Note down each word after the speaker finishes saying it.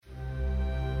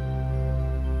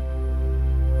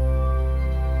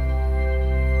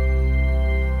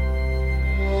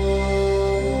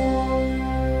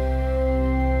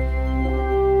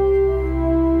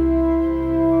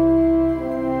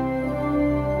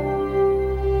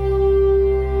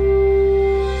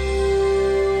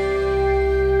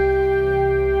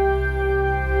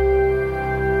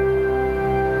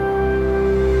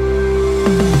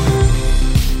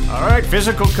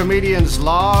Physical Comedians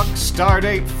Log,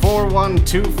 Stardate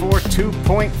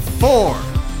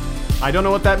 41242.4. I don't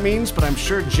know what that means, but I'm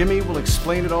sure Jimmy will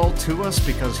explain it all to us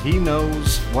because he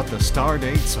knows what the star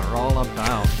dates are all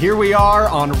about. Here we are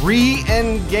on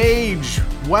Re-Engage.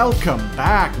 Welcome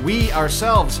back. We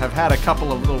ourselves have had a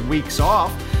couple of little weeks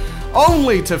off,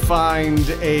 only to find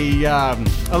a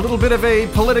little bit of a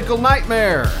political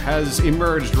nightmare has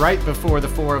emerged right before the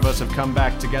four of us have come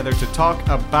back together to talk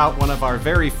about one of our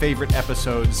very favorite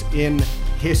episodes in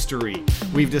history.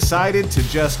 We've decided to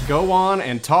just go on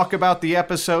and talk about the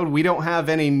episode. We don't have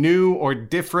any new or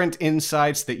different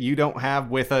insights that you don't have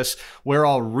with us. We're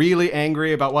all really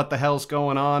angry about what the hell's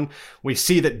going on. We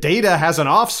see that Data has an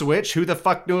off switch. Who the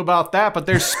fuck knew about that? But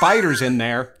there's spiders in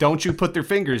there. Don't you put their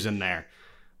fingers in there.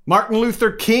 Martin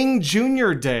Luther King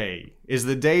Jr. Day is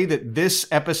the day that this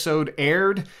episode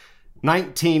aired.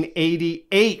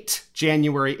 1988,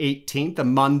 January 18th, a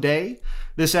Monday.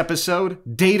 This episode,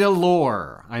 Data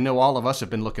Lore. I know all of us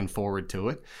have been looking forward to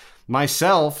it.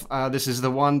 Myself, this is the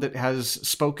one that has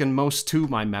spoken most to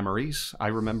my memories. I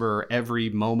remember every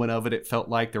moment of it. It felt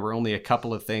like there were only a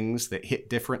couple of things that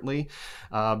hit differently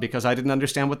because I didn't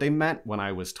understand what they meant when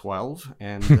I was 12.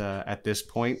 And at this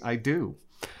point, I do.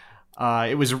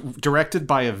 It was directed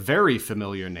by a very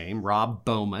familiar name, Rob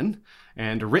Bowman,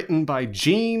 and written by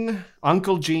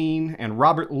Uncle Gene, and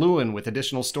Robert Lewin, with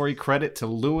additional story credit to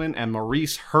Lewin and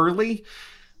Maurice Hurley.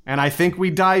 And I think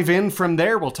we dive in from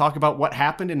there. We'll talk about what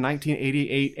happened in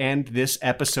 1988 and this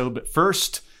episode. But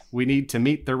first, we need to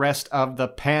meet the rest of the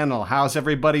panel. How's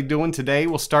everybody doing today?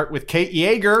 We'll start with Kate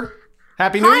Yeager.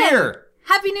 Happy New Year!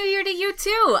 Happy New Year to you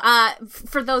too.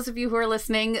 For those of you who are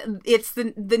listening, it's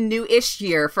the new-ish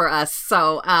year for us,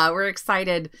 so we're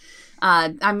excited.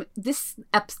 Let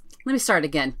me start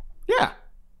again. Yeah.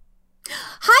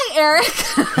 Hi, Eric.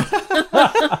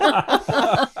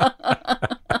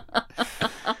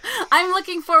 I'm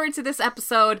looking forward to this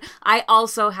episode. I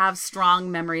also have strong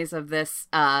memories of this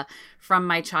from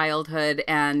my childhood,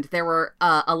 and there were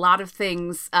a lot of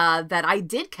things that I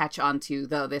did catch on to,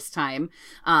 though, this time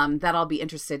that I'll be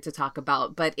interested to talk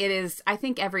about. But it is, I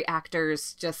think, every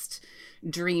actor's just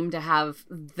dream to have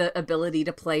the ability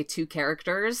to play two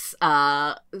characters.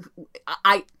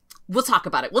 We'll talk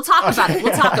about it. We'll talk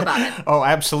about it. Oh,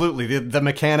 absolutely. The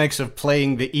mechanics of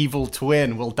playing the evil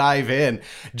twin. We'll dive in.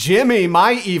 Jimmy,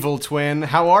 my evil twin.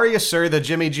 How are you, sir? The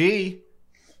Jimmy G.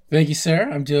 Thank you, sir.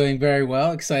 I'm doing very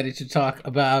well. Excited to talk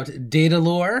about Data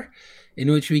Lore, in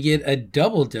which we get a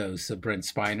double dose of Brent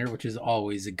Spiner, which is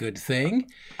always a good thing.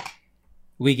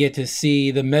 We get to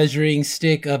see the measuring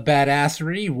stick of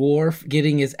badassery, Worf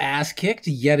getting his ass kicked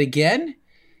yet again.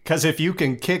 Because if you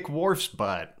can kick Worf's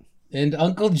butt. And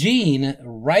Uncle Gene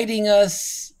writing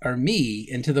me,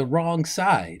 into the wrong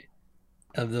side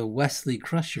of the Wesley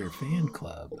Crusher fan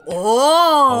club.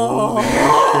 Oh!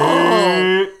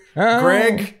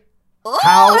 Greg,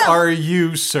 how are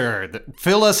you, sir?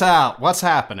 Fill us out. What's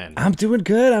happening? I'm doing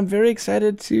good. I'm very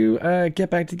excited to get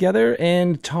back together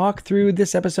and talk through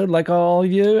this episode like all of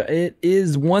you. It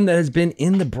is one that has been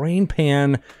in the brain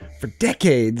pan for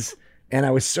decades. And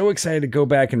I was so excited to go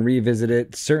back and revisit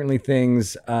it. Certainly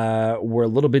things were a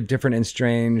little bit different and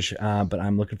strange, but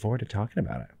I'm looking forward to talking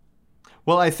about it.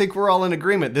 Well, I think we're all in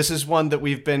agreement. This is one that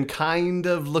we've been kind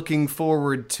of looking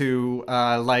forward to,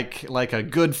 like a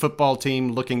good football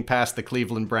team looking past the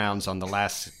Cleveland Browns on the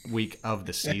last week of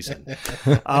the season.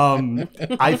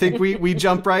 I think we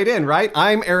jump right in, right?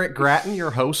 I'm Eric Gratton,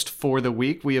 your host for the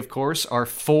week. We, of course, are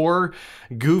four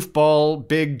goofball,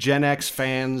 big Gen X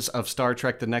fans of Star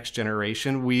Trek The Next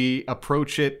Generation. We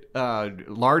approach it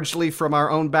largely from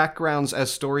our own backgrounds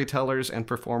as storytellers and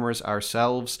performers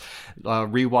ourselves,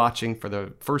 rewatching for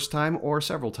the first time or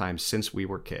several times since we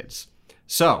were kids.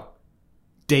 So,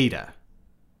 Data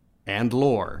and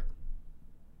lore.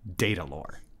 Data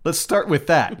Lore. Let's start with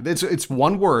that. It's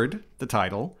one word, the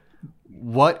title.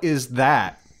 What is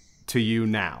that to you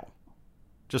now?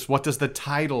 Just what does the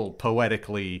title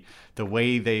poetically, the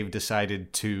way they've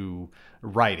decided to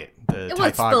write it, the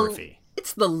typography?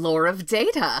 It's the lore of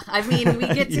Data. I mean, we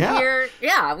get to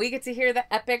we get to hear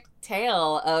the epic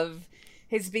tale of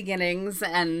his beginnings,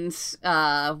 and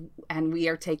we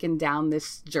are taken down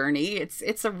this journey.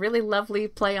 It's a really lovely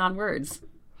play on words.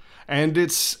 And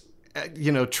it's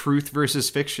truth versus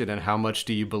fiction, and how much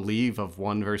do you believe of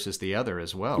one versus the other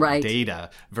as well. Right. Data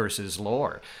versus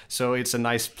lore. So it's a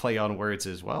nice play on words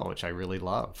as well, which I really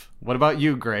love. What about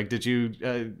you, Greg? Did you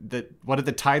what did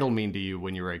the title mean to you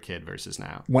when you were a kid versus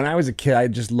now? When I was a kid, I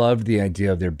just loved the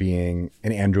idea of there being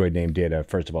an android named Data.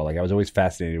 First of all, like I was always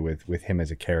fascinated with him as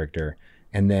a character.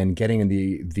 and then getting in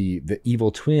the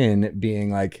evil twin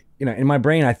being like, in my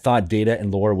brain, I thought Data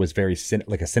and lore was very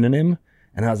like a synonym.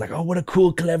 And I was like, oh, what a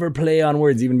cool, clever play on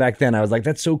words. Even back then, I was like,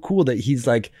 that's so cool that he's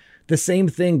like the same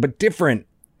thing, but different.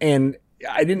 And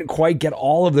I didn't quite get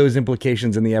all of those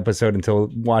implications in the episode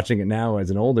until watching it now as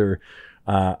an older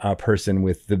person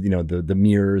with the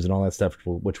mirrors and all that stuff,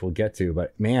 which we'll get to.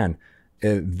 But man,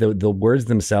 the words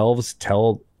themselves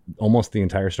tell almost the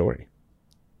entire story.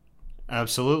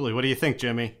 Absolutely. What do you think,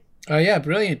 Jimmy? Oh yeah,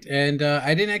 brilliant. And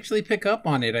I didn't actually pick up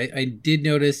on it. I did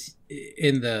notice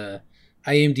in the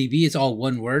IMDb it's all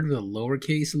one word with a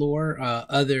lowercase lore.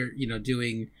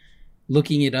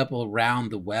 Looking it up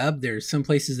around the web, there's some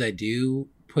places that do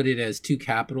put it as two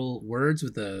capital words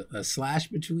with a slash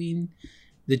between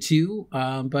the two.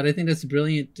 But I think that's a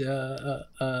brilliant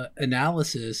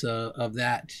analysis of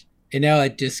that. And now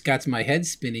it just got my head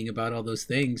spinning about all those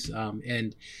things.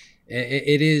 And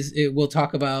we'll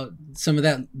talk about some of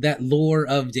that lore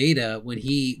of Data when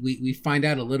we find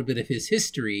out a little bit of his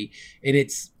history, and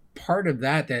it's part of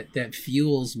that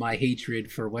fuels my hatred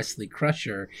for Wesley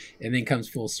Crusher, and then comes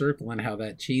full circle on how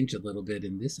that changed a little bit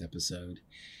in this episode.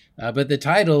 But the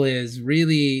title is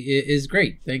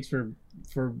great. Thanks for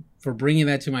bringing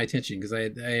that to my attention, because I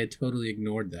had totally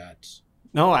ignored that.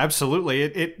 No,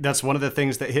 absolutely. That's one of the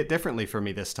things that hit differently for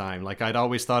me this time. Like, I'd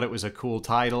always thought it was a cool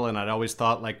title, and I'd always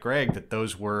thought, like Greg, that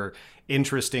those were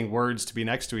interesting words to be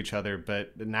next to each other.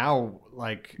 But now,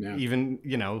 even,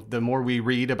 the more we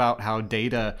read about how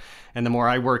Data, and the more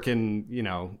I work in,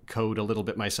 code a little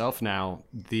bit myself now,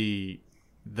 the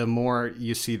more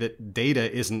you see that Data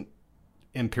isn't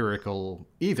empirical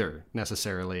either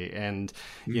necessarily, and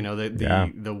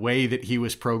the way that he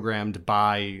was programmed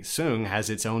by Soong has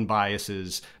its own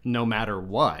biases no matter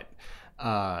what,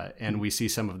 and we see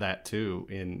some of that too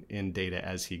in Data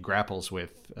as he grapples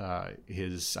with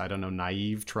his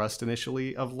naive trust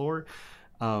initially of lore.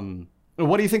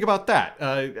 What do you think about that?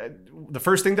 The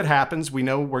first thing that happens, we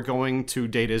know we're going to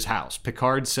Data's house.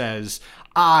 Picard says,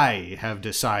 I have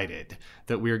decided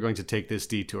that we are going to take this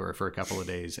detour for a couple of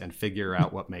days and figure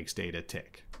out what makes Data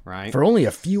tick, right? For only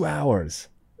a few hours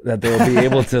that they'll be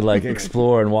able to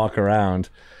explore and walk around.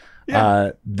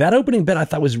 Yeah. That opening bit I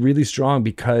thought was really strong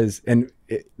because,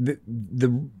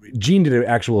 the Gene did an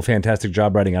actual fantastic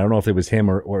job writing. I don't know if it was him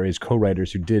or his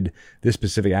co-writers who did this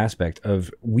specific aspect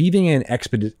of weaving in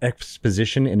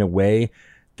exposition in a way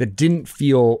that didn't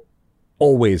feel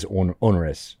always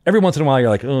onerous. Every once in a while you're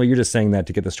like, oh, you're just saying that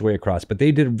to get the story across. But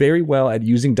they did very well at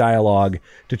using dialogue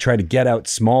to try to get out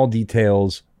small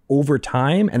details over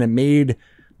time, and it made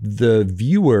the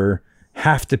viewer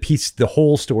have to piece the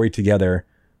whole story together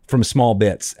from small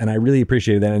bits, and I really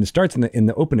appreciated that. And it starts in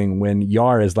the opening when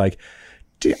Yar is like,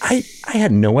 dude, I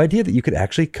had no idea that you could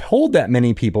actually hold that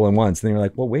many people at once. And you're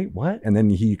like, well, wait, what? And then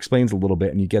he explains a little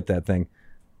bit, and you get that thing.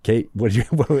 Kate, what's your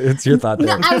thought there?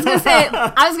 No, I was gonna say,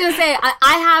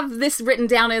 I have this written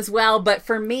down as well, but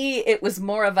for me, it was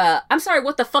more of a, I'm sorry,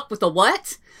 what the fuck with the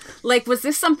what? Like, was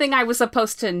this something I was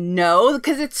supposed to know?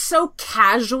 Because it's so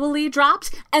casually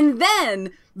dropped, and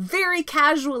then very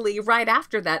casually right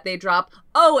after that they drop,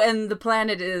 oh, and the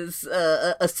planet is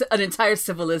an entire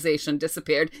civilization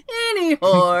disappeared.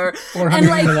 Anyhow,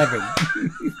 411.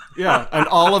 Yeah, and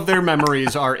all of their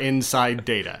memories are inside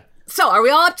Data. So, are we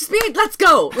all up to speed? Let's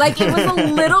go! Like, it was a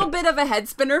little bit of a head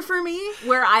spinner for me,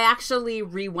 where I actually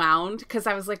rewound, because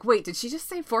I was like, wait, did she just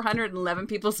say 411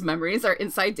 people's memories are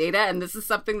inside Data, and this is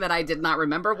something that I did not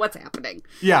remember? What's happening?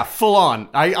 Yeah, full on.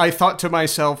 I thought to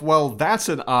myself, well, that's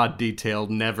an odd detail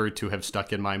never to have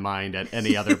stuck in my mind at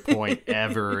any other point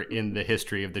ever in the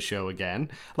history of the show again.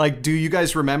 Like, do you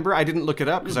guys remember? I didn't look it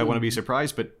up because I want to be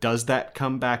surprised, but does that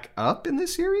come back up in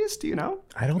this series? Do you know?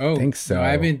 I don't think so.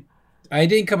 No, I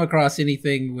didn't come across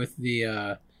anything with the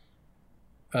in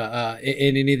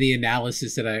any of the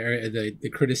analysis that the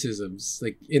criticisms,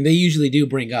 like, and they usually do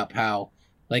bring up how,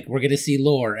 like, we're gonna see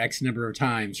lore X number of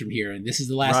times from here, and this is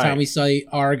the last time we saw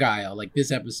Argyle, like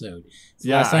this episode. It's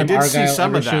the last time Argyle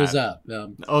ever shows up.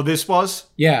 This was?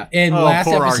 Yeah, and last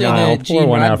episode that Gene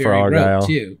Roddenberry wrote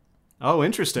too. Oh,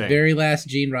 interesting. Very last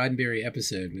Gene Roddenberry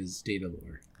episode was Data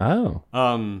lore.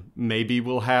 Oh. Maybe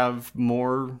we'll have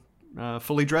more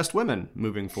fully dressed women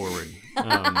moving forward.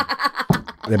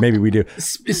 Maybe we do.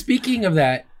 Speaking of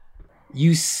that,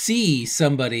 you see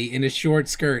somebody in a short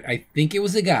skirt, I think it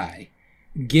was a guy,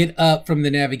 get up from the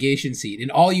navigation seat,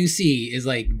 and all you see is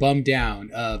like bummed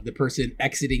down of the person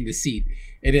exiting the seat,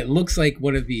 and it looks like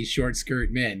one of these short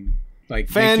skirt men like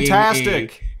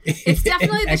Fantastic. It's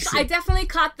definitely exit. I definitely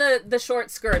caught the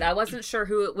short skirt. I wasn't sure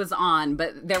who it was on,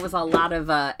 but there was a lot of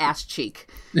ass cheek.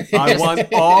 I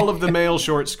want all of the male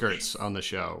short skirts on the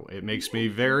show. It makes me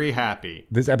very happy.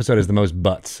 This episode is the most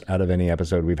butts out of any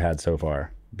episode we've had so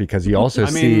far, because you also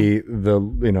see the,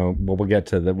 well, we'll get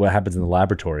to what happens in the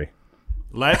laboratory.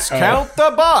 Let's count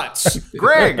the butts.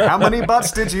 Greg, how many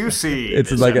butts did you see? It's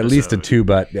this like at least a episode?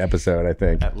 2-butt episode, I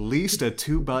think. At least a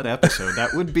 2-butt episode.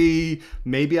 That would be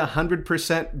maybe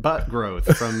 100% butt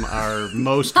growth from our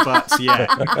most butts yet.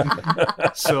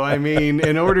 So, I mean,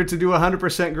 in order to do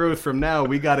 100% growth from now,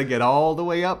 we got to get all the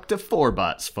way up to 4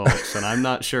 butts, folks. And I'm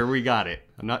not sure we got it.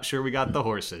 I'm not sure we got the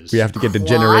horses. We have to get to Quad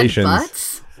generations.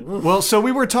 butts? Well, so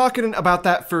we were talking about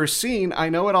that first scene. I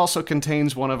know it also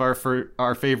contains one of our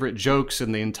favorite jokes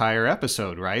in the entire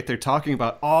episode, right? They're talking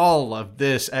about all of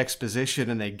this exposition,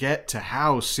 and they get to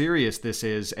how serious this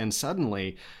is, and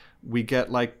suddenly we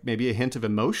get like maybe a hint of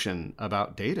emotion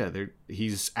about Data.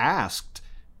 He's asked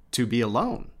to be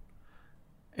alone.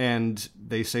 And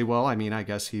they say, well, I mean, I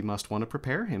guess he must want to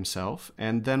prepare himself.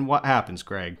 And then what happens,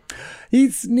 Greg? He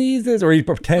sneezes, or he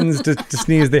pretends to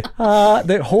sneeze.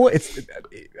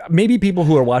 Maybe people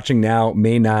who are watching now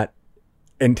may not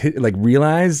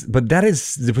realize, but there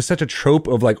was such a trope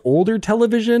of like older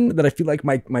television that I feel like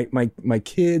my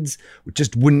kids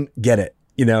just wouldldn't get it,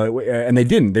 and they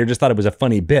didn't. They just thought it was a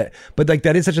funny bit. But like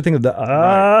that is such a thing of the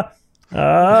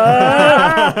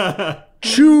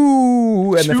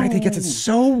chew, and the fact that he gets it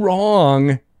so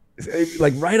wrong,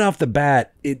 like right off the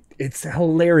bat, it's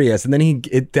hilarious. And then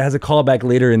it has a callback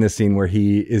later in this scene where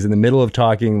he is in the middle of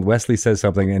talking. Wesley says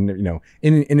something, and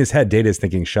in his head, Data is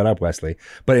thinking, "Shut up, Wesley!"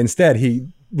 But instead, he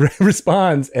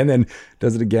responds and then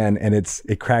does it again, and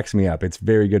it cracks me up. It's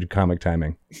very good comic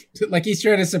timing. Like he's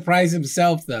trying to surprise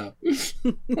himself, though.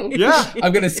 Yeah.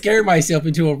 I'm gonna scare myself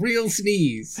into a real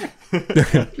sneeze.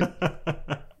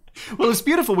 Well, it's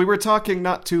beautiful. We were talking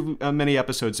not too many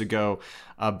episodes ago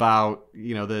about,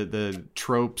 the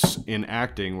tropes in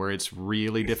acting where it's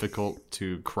really difficult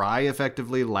to cry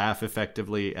effectively, laugh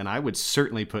effectively, and I would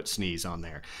certainly put sneeze on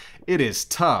there. It is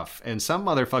tough, and some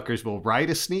motherfuckers will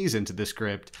write a sneeze into the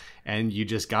script, and you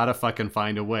just gotta fucking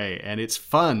find a way, and it's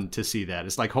fun to see that.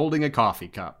 It's like holding a coffee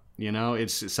cup,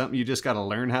 It's something you just gotta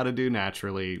learn how to do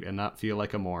naturally and not feel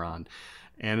like a moron.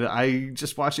 And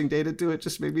watching Data do it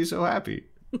just made me so happy.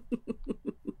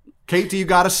 Kate, do you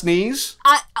got a sneeze?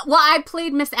 I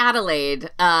played Miss Adelaide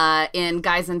in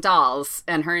Guys and Dolls,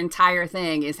 and her entire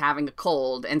thing is having a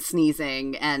cold and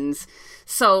sneezing, and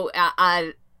so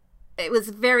it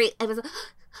was but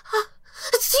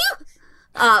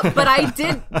I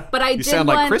did You sound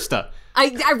like Krista. I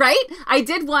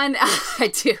did one.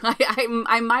 I do.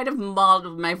 I might have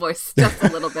mauled my voice just a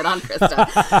little bit on Krista,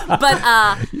 but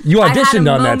you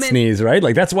auditioned on that sneeze, right?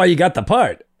 Like that's why you got the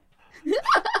part.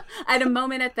 I had a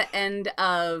moment at the end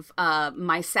of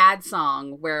my sad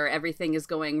song where everything is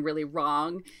going really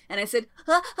wrong, and I said,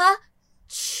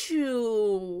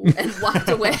 chew, and walked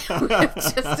away with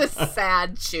just a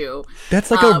sad chew. That's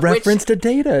like a reference to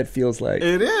Data, it feels like.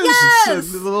 It is. Yes!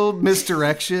 It's a little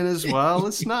misdirection as well.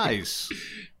 It's nice.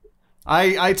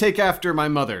 I take after my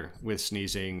mother with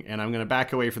sneezing, and I'm going to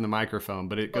back away from the microphone,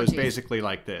 but it goes basically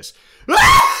like this.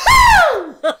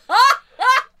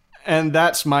 And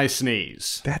that's my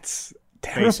sneeze. That's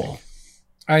terrible. Basically.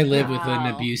 I live with an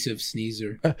abusive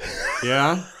sneezer.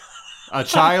 Yeah? A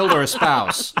child or a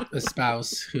spouse? A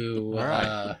spouse who,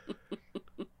 Right.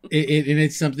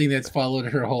 it's something that's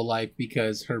followed her whole life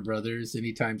because her brothers,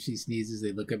 anytime she sneezes,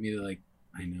 they look at me, they're like,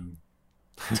 I know.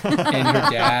 And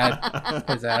her dad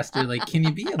has asked her, like, can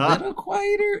you be a little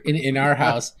quieter? In our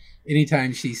house,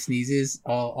 anytime she sneezes,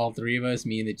 all three of us,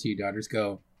 me and the two daughters,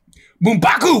 go,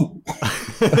 Mumbaku!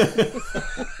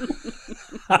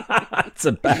 It's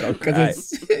a battle cry.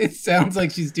 Because it sounds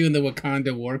like she's doing the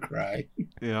Wakanda war cry.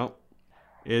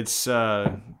 It's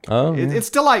it's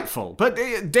delightful. But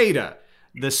Data,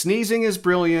 the sneezing is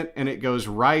brilliant, and it goes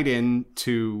right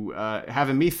into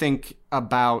having me think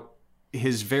about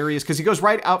his various, because he goes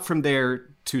right out from there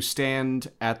to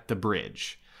stand at the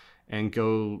bridge and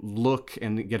go look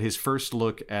and get his first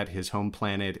look at his home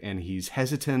planet, and he's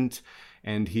hesitant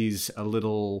and he's a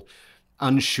little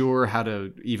unsure how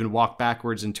to even walk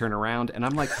backwards and turn around. And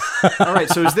I'm like, all right,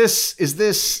 so is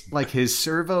this like his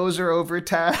servos are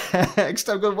overtaxed?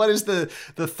 I'm going, what is the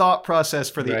thought process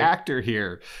for the actor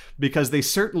here? Because they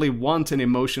certainly want an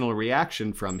emotional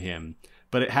reaction from him,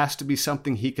 but it has to be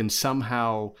something he can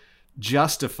somehow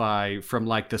justify from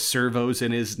like the servos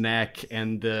in his neck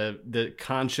and the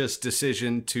conscious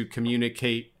decision to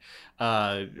communicate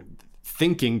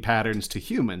thinking patterns to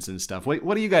humans and stuff.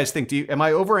 What do you guys think? Am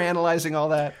I overanalyzing all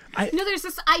that? No, there's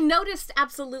this. I noticed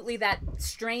absolutely that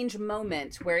strange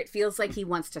moment where it feels like he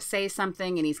wants to say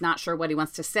something and he's not sure what he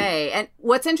wants to say. And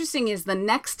what's interesting is the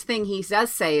next thing he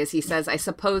does say is he says, "I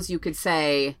suppose you could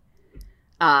say,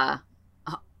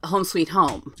 home sweet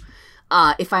home,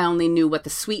 if I only knew what the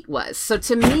sweet was." So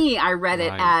to me, I read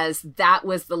it as that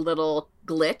was the little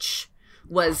glitch,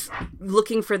 was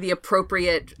looking for the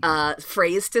appropriate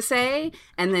phrase to say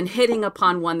and then hitting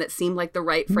upon one that seemed like the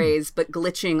right phrase, but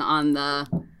glitching on the,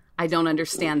 I don't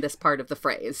understand this part of the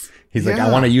phrase. He's like, I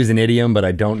want to use an idiom, but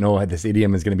I don't know how this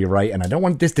idiom is going to be right. And I don't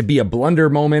want this to be a blunder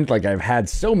moment. Like I've had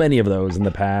so many of those in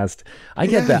the past. I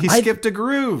get that. He skipped a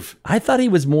groove. I thought he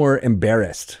was more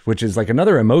embarrassed, which is like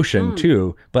another emotion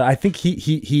too. But I think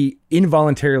he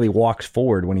involuntarily walks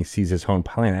forward when he sees his home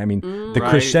planet. I mean, the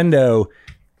crescendo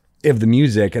of the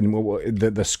music and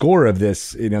the score of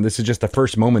this, this is just the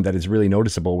first moment that is really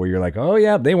noticeable where you're like, oh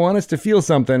yeah, they want us to feel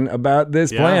something about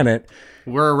this planet.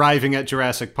 We're arriving at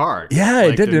Jurassic Park. Yeah,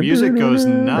 like, the music goes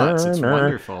nuts. It's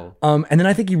wonderful. And then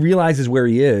I think he realizes where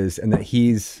he is and that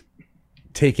he's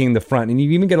taking the front. And you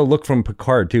even get a look from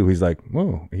Picard too. He's like,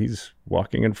 whoa, he's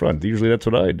walking in front. Usually that's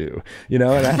what I do, And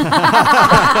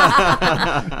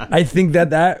I think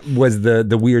that was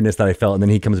the weirdness that I felt. And then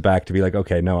he comes back to be like,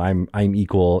 okay, no, I'm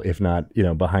equal, if not,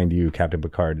 behind you, Captain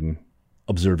Picard, and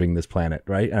observing this planet,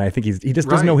 right? And I think he just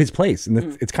doesn't know his place.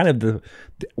 And it's kind of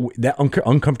that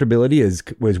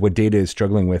uncomfortability was what Data is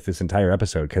struggling with this entire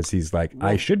episode, because he's like,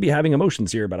 I should be having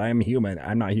emotions here, but I'm human.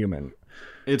 I'm not human.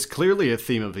 It's clearly a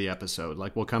theme of the episode.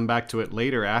 Like, we'll come back to it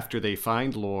later after they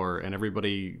find Lore and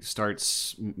everybody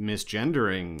starts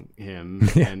misgendering him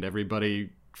and everybody,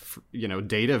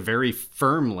 Data very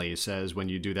firmly says, when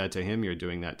you do that to him, you're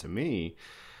doing that to me.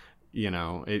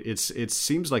 It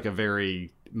seems like a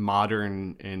very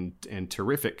modern and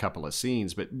terrific couple of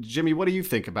scenes. But Jimmy, what do you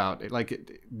think about it?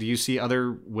 Like, do you see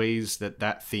other ways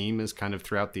that theme is kind of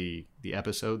throughout the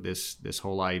episode? This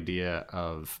whole idea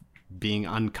of being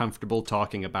uncomfortable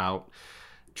talking about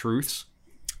truths?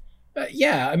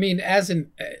 Yeah, I mean,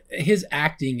 his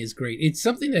acting is great. It's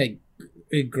something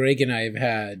that Greg and I have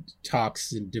had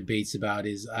talks and debates about.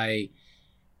 Is I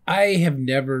have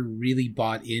never really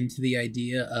bought into the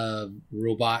idea of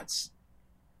robots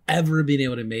ever being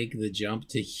able to make the jump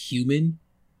to human.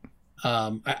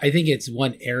 I think it's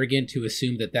arrogant to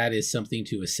assume that is something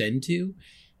to ascend to.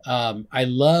 I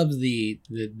love the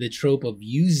trope of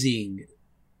using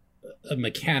a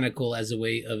mechanical as a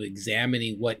way of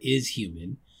examining what is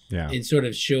human, and sort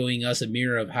of showing us a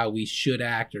mirror of how we should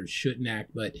act or shouldn't act.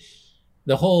 But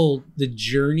the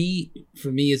journey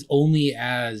for me is only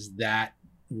as that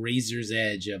razor's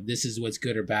edge of this is what's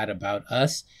good or bad about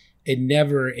us, and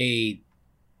never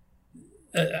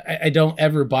I don't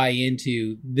ever buy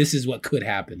into this is what could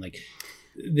happen, like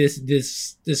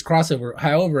this crossover.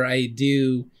 However,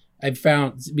 I've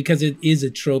found, because it is a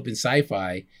trope in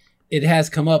sci-fi, it has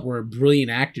come up where brilliant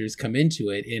actors come into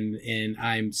it, and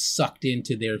I'm sucked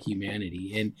into their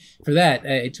humanity. And for that,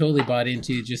 I totally bought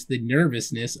into just the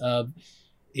nervousness of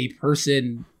a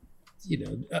person,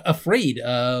 afraid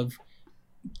of,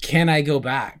 can I go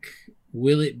back?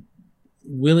 Will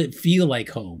it feel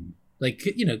like home? Like,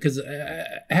 because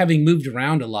having moved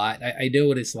around a lot, I know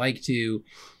what it's like to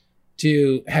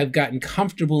have gotten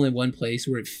comfortable in one place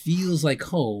where it feels like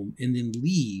home, and then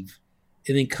leave,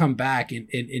 and then come back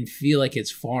and feel like it's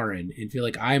foreign, and feel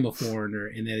like I'm a foreigner,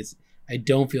 and that I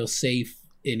don't feel safe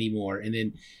anymore. And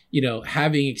then,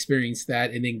 having experienced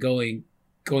that, and then going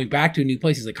back to a new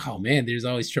place is like, oh man, there's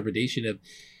always trepidation of,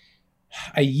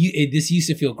 this used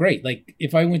to feel great. Like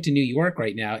if I went to New York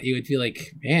right now, it would feel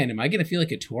like, man, am I going to feel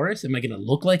like a tourist? Am I going to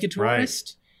look like a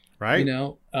tourist? Right.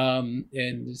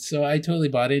 And so I totally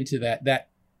bought into that.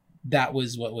 That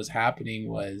was what was happening,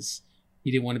 was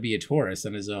he didn't want to be a tourist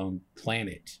on his own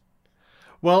planet.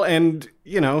 Well, and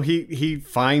he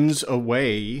finds a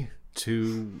way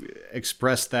to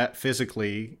express that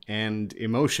physically and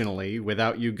emotionally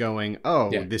without you going,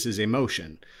 this is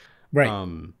emotion. Right.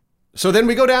 So then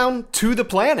we go down to the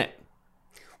planet.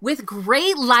 With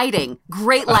great lighting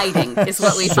is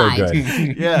what we So find.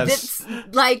 good. Yes.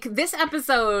 This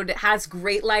episode has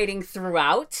great lighting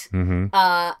throughout. Mm-hmm.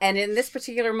 And in this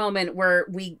particular moment where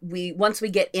we once we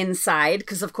get inside,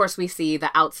 because of course we see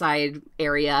the outside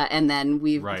area, and then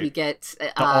we get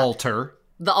the altar.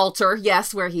 The altar,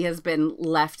 yes, where he has been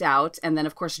left out. And then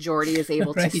of course Geordi is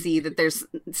able to see that there's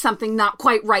something not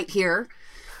quite right here.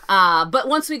 But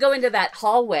once we go into that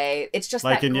hallway, it's just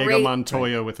like that Inigo great...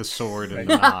 Montoya with a sword and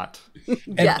a knot.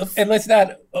 And let's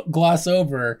not gloss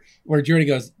over where Geordi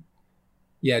goes,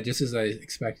 yeah, just as I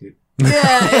expected.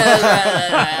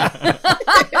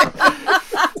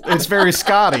 It's very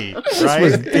Scotty, right?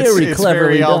 was very it's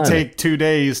cleverly very, I'll done. take 2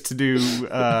 days to do,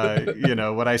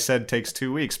 what I said takes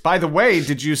 2 weeks. By the way,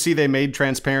 did you see they made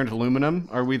transparent aluminum?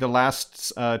 Are we the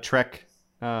last Trek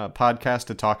podcast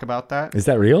to talk about that? Is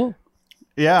that real?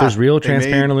 Yeah. There's real they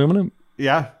transparent aluminum?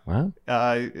 Yeah. Wow.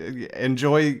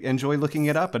 Enjoy looking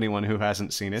it up, anyone who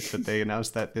hasn't seen it, but they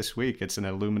announced that this week. It's an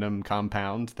aluminum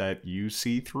compound that you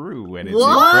see through, and it's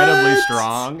incredibly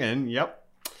strong, and yep.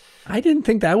 I didn't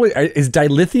think that was... Is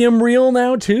dilithium real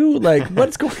now, too? Like,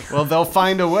 what's going on? Well, they'll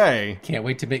find a way. Can't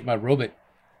wait to make my robot.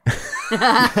 Well,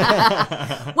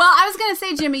 I was going to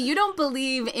say, Jimmy, you don't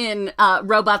believe in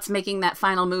robots making that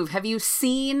final move. Have you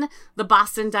seen the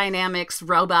Boston Dynamics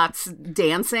robots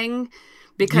dancing?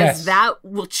 Because Yes. that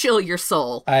will chill your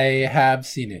soul. I have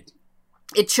seen it.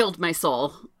 It chilled my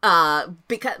soul.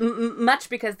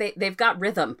 Because they've got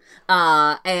rhythm.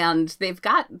 And they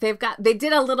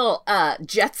did a little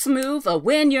Jets move,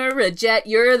 when you're a jet,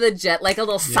 you're the jet, like a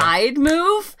little side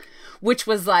move, which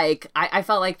was like, I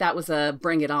felt like that was a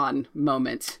bring it on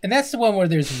moment. And that's the one where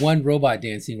there's one robot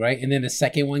dancing, right? And then the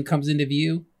second one comes into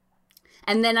view.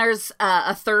 And then there's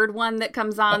a third one that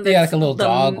comes on. Yeah, that's like a little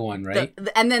dog one, right?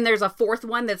 And then there's a fourth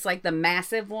one that's like the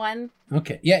massive one.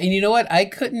 Okay. Yeah, and you know what? I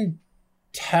couldn't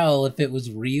tell if it was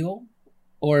real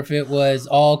or if it was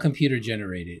all computer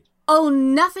generated. Oh,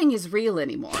 nothing is real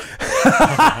anymore.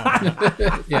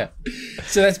 Yeah.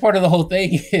 So that's part of the whole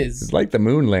thing is It's like the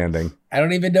moon landing. I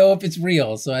don't even know if it's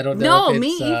real, so I don't know No, if it's,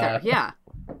 me either. Yeah.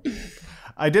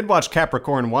 I did watch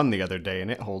Capricorn 1 the other day,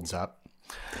 and it holds up.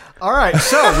 All right,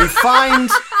 so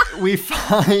we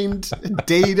find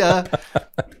Data.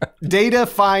 Data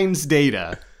finds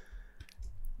Data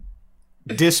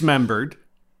dismembered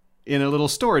in a little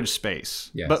storage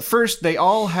space. Yes. But first, they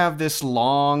all have this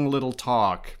long little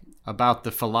talk about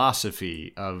the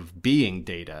philosophy of being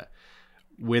Data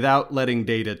without letting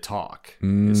Data talk.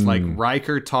 It's like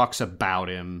Riker talks about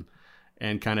him,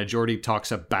 and kind of Geordi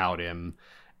talks about him.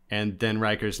 And then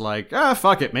Riker's like,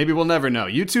 fuck it. Maybe we'll never know.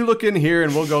 You two look in here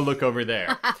and we'll go look over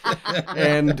there.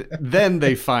 And then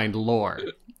they find Lore.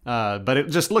 But it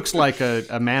just looks like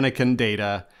a mannequin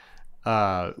Data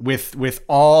with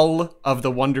all of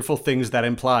the wonderful things that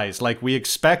implies. Like, we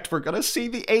expect we're going to see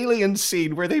the alien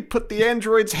scene where they put the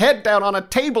android's head down on a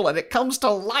table and it comes to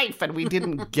life. And we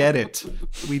didn't get it.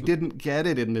 We didn't get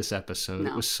it in this episode.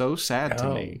 No. It was so sad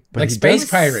to me. But like he Space does-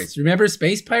 Pirates. Remember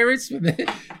Space Pirates?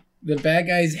 The bad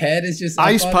guy's head is just up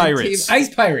Ice on the Pirates. table?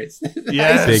 Ice Pirates.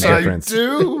 Yes, Big I difference.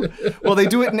 do. Well, they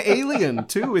do it in Alien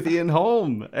too with Ian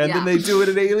Holm, and Yeah. then they do it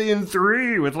in Alien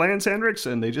 3 with Lance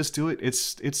Henriksen. They just do it.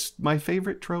 It's my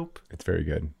favorite trope. It's very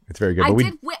good. It's very good. I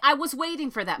But I was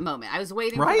waiting for that moment. I was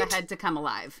waiting for Right? the head to come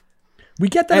alive. we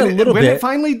get that And a little when bit. it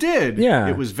finally did, Yeah.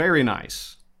 it was very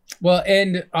nice. Well,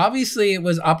 and obviously it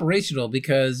was operational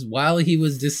because while he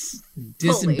was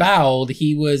disemboweled,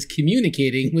 he was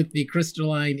communicating with the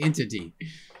crystalline entity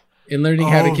and learning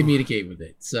how to Oh. communicate with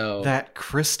it. So That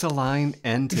crystalline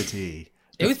entity.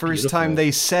 It The was first beautiful. time they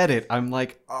said it, I'm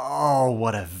like, oh,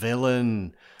 what a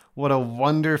villain. What a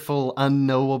wonderful,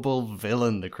 unknowable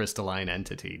villain, the crystalline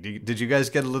entity. Did you guys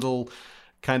get a little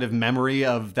kind of memory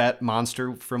of that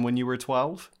monster from when you were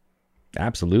 12?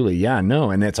 Absolutely. Yeah,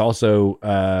 no. And it's also,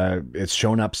 it's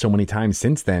shown up so many times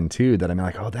since then too, that I'm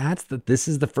like, oh, this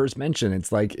is the first mention.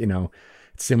 It's like, it's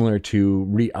similar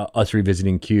to us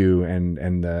revisiting Q and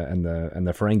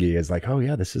the Ferengi is like, oh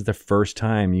yeah, this is the first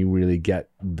time you really get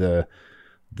the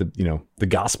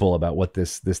gospel about what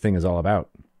this thing is all about.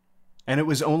 And it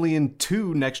was only in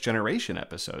 2 Next Generation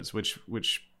episodes, which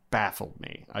baffled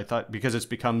me. I thought because it's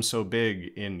become so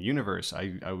big in universe,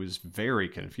 I was very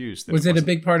confused. That was it a wasn't-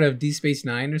 big part of D Space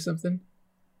Nine or something?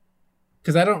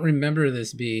 Because I don't remember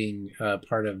this being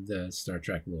part of the Star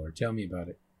Trek lore. Tell me about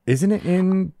it. Isn't it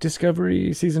in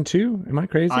Discovery season 2? Am I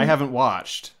crazy? I haven't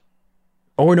watched.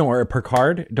 Oh no, or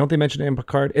Picard? Don't they mention it in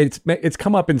Picard? It's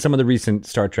come up in some of the recent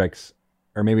Star Treks,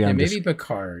 or maybe Yeah, I'm maybe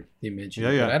Picard they mentioned.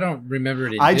 Yeah, yeah. But I don't remember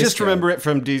it. I just remember it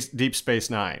from Deep Space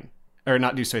Nine. Or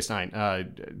not Deep Space Nine,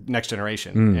 Next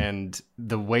Generation. And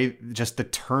the way, just the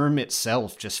term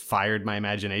itself just fired my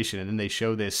imagination. And then they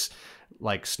show this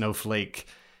like snowflake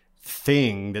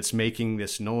thing that's making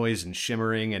this noise and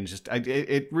shimmering. And just,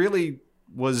 it really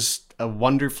was a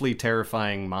wonderfully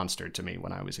terrifying monster to me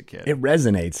when I was a kid. It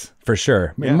resonates for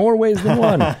sure Yeah. in more ways than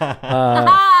one.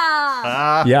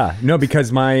 Ah! Yeah, no,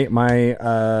 because my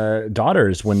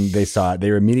daughters, when they saw it,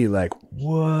 they were immediately like,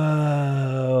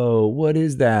 "Whoa, what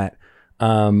is that?"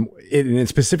 And it's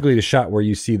specifically the shot where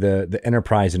you see the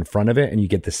Enterprise in front of it, and you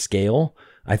get the scale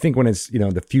I think when it's,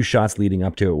 the few shots leading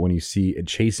up to it, when you see it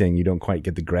chasing, you don't quite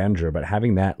get the grandeur, but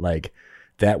having that, like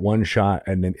that one shot,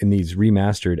 and in these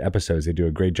remastered episodes, they do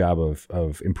a great job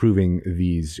of improving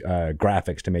these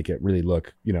graphics to make it really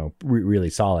look,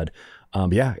 really solid.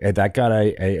 Yeah, that got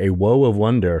a woe of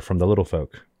wonder from the little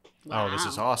folk. Wow. Oh, this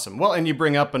is awesome. Well, and you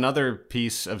bring up another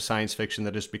piece of science fiction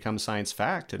that has become science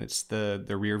fact, and it's the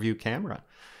rear view camera,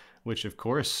 which, of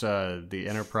course, the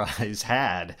Enterprise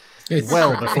had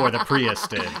before the Prius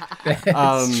did.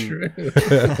 That's true.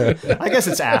 I guess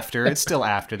it's after. It's still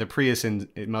after. The Prius,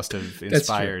 it must have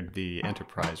inspired the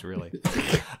Enterprise, really.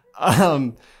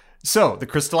 So, the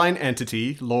crystalline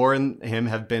entity, Lore and him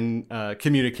have been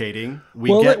communicating. Wait,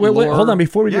 hold on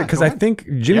before we do it, because I think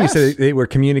Jimmy said they were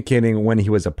communicating when he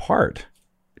was apart.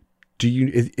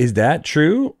 Is that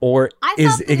true? Or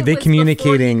is they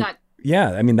communicating?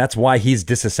 Yeah, I mean, that's why he's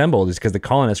disassembled, is because the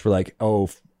colonists were like, oh,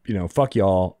 fuck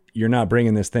y'all, you're not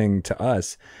bringing this thing to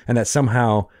us. And that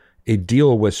somehow a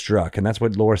deal was struck. And that's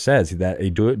what Lore says, that a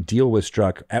deal was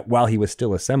struck while he was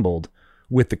still assembled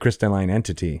with the crystalline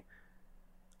entity.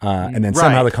 And then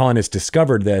somehow the colonists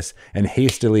discovered this and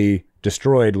hastily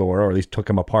destroyed Lore, or at least took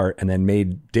him apart, and then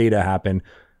made Data happen,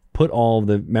 put all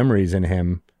the memories in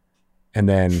him, and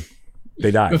then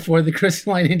they died. Before the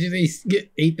crystalline entities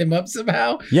ate them up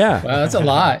somehow? Yeah. Wow, that's a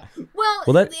lot.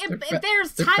 Well,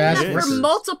 there's time enough for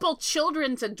multiple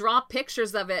children to draw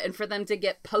pictures of it and for them to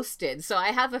get posted. So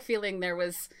I have a feeling there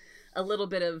was a little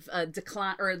bit of a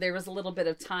decline, or there was a little bit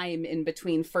of time in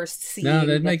between first seeing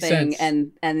the thing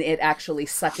and it actually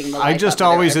sucking the life. I just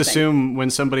always assume when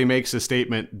somebody makes a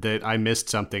statement that I missed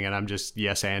something, and I'm just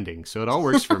yes-anding, so it all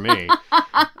works for me.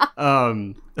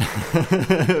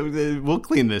 We'll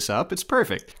clean this up. It's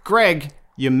perfect. Greg,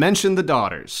 you mentioned the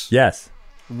daughters. Yes.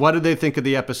 What did they think of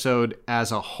the episode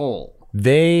as a whole?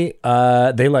 They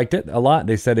liked it a lot.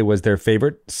 They said it was their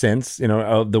favorite since,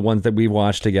 of the ones that we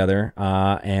watched together.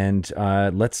 And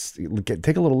let's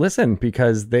take a little listen,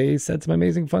 because they said some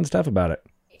amazing fun stuff about it.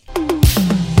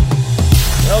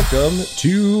 Welcome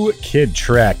to Kid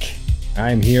Trek.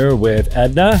 I'm here with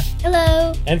Edna.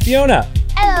 Hello. And Fiona.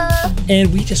 Hello.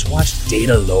 And we just watched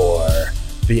Data Lore,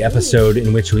 the episode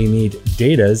in which we meet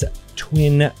Data's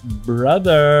twin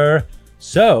brother.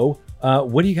 So,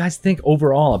 what do you guys think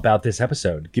overall about this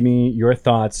episode? Give me your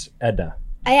thoughts, Edna.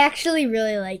 I actually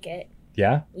really like it.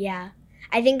 Yeah? Yeah.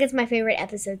 I think it's my favorite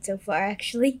episode so far,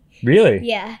 actually. Really?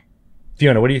 Yeah.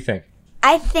 Fiona, what do you think?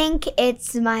 I think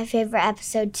it's my favorite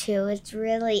episode too. It's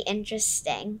really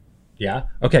interesting. Yeah?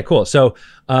 Okay, cool. So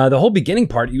the whole beginning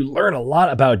part, you learn a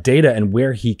lot about Data and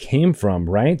where he came from,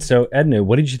 right? So Edna,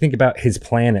 what did you think about his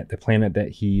planet, the planet that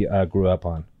he grew up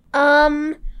on?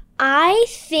 I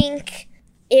think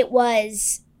it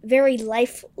was very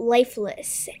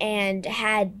lifeless and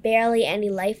had barely any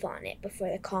life on it before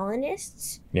the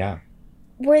colonists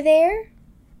were there,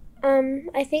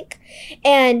 I think.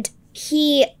 And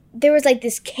there was like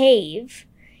this cave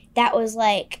that was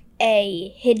like a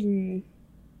hidden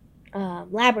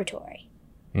laboratory.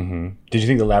 Mm-hmm. Did you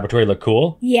think the laboratory looked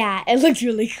cool? Yeah, it looked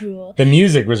really cool. The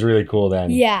music was really cool then.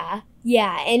 Yeah,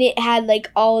 and it had like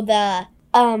all the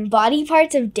body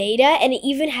parts of Data, and it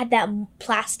even had that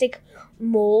plastic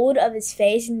mold of his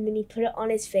face, and when he put it on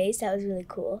his face, that was really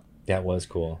cool. That was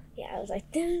cool. Yeah, I was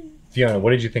like, damn. Fiona,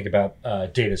 what did you think about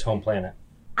Data's home planet?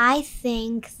 I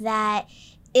think that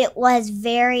it was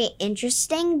very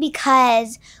interesting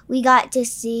because we got to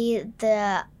see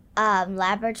the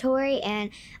laboratory,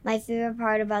 and my favorite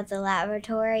part about the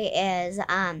laboratory is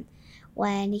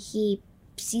when he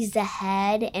sees the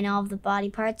head and all of the body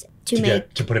parts to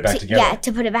put it back together. Yeah,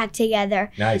 to put it back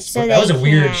together. Nice. So that was a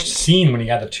weird scene when you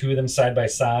had the two of them side by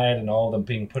side and all of them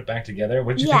being put back together.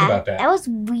 What did you think about that? That was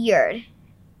weird.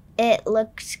 It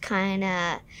looked kind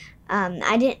of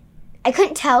I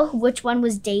couldn't tell which one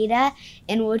was Data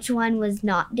and which one was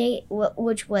not Data,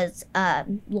 which was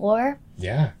Lore.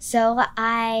 Yeah. So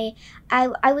I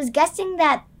was guessing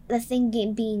that the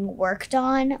thing being worked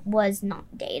on was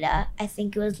not Data. I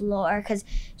think it was Lore, because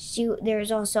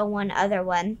there's also one other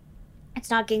one. It's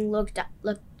not getting worked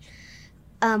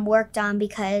on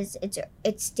because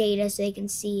it's Data, so they can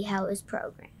see how it's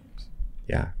programmed.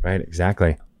 Yeah, right,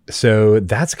 exactly. So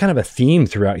that's kind of a theme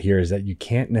throughout here, is that you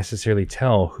can't necessarily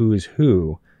tell who is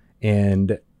who.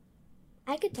 And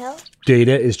I could tell.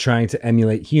 Data is trying to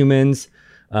emulate humans.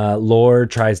 Lore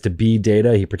tries to be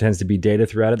Data. He pretends to be Data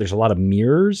throughout it. There's a lot of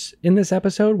mirrors in this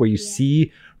episode where you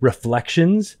see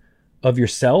reflections of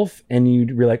yourself, and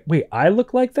you're like, wait, I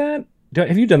look like that?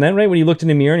 Have you done that, right? When you looked in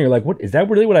the mirror and you're like, what is that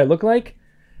really what I look like?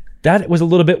 That was a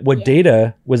little bit what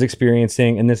Data was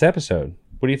experiencing in this episode.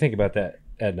 What do you think about that,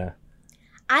 Edna?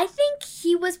 I think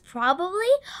he was probably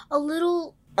a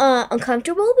little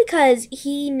uncomfortable because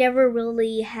he never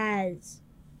really has.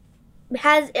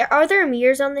 Are there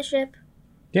mirrors on the ship?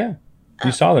 Yeah.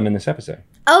 You saw them in this episode.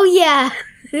 Oh yeah.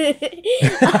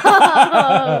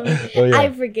 Oh, yeah.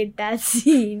 I forget that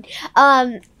scene.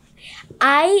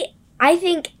 I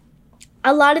think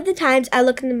a lot of the times I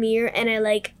look in the mirror and I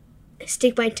like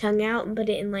stick my tongue out and put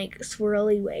it in like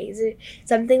swirly ways or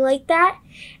something like that.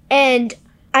 And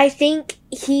I think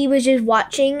he was just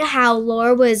watching how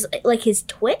Lore was like his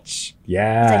twitch.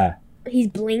 Yeah. He's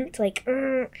blinked like,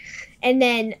 and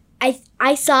then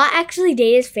I saw actually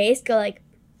Data's face go like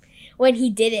when he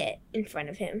did it in front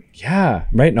of him. Yeah,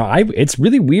 right. No, it's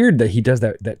really weird that he does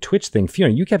that twitch thing.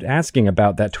 Fiona, you kept asking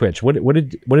about that twitch. What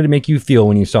did it make you feel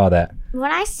when you saw that?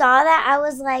 When I saw that, I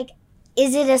was like,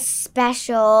 is it a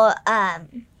special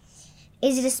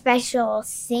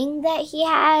thing that he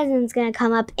has and it's going to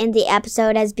come up in the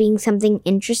episode as being something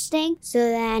interesting? So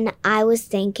then I was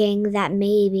thinking that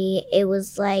maybe it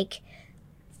was like,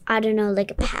 I don't know,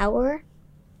 like a power,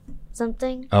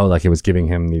 something. Oh, like it was giving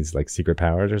him these like secret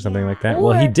powers or something like that? Or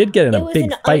Well, he did get in a it was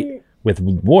big an fight with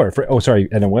War.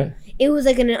 And a what? It was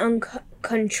like an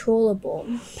uncontrollable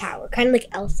power, kind of like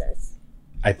Elsa's.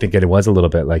 I think it was a little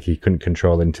bit like he couldn't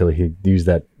control it until he used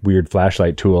that weird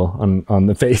flashlight tool on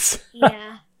the face.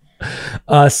 Yeah.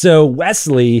 So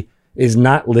Wesley is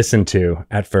not listened to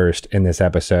at first in this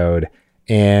episode.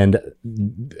 And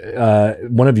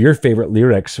one of your favorite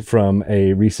lyrics from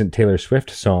a recent Taylor Swift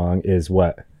song is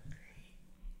what?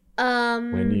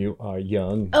 When you are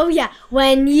young. Oh yeah.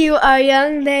 When you are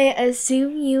young, they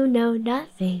assume you know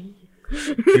nothing. Do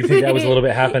you think that was a little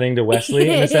bit happening to Wesley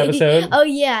in this episode? Oh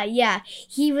yeah.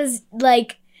 He was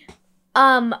like,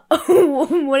 one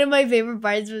of my favorite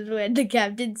parts was when the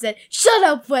captain said, "Shut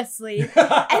up, Wesley,"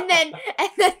 and then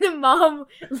the mom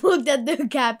looked at the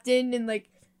captain and like,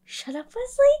 "Shut up,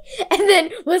 Wesley," and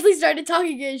then Wesley started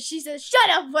talking and she said, "Shut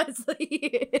up,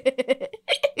 Wesley."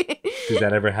 Does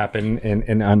that ever happen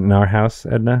in our house,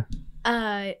 Edna?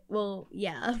 Well,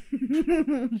 yeah.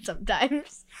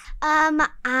 Sometimes.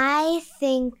 I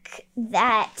think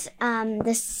that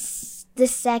the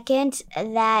second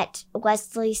that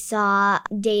Wesley saw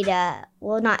Data,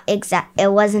 well, not exact,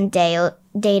 it wasn't Data,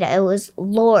 it was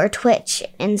Lore Twitch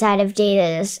inside of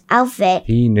Data's outfit.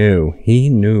 He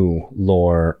knew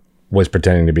Lore was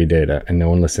pretending to be Data and no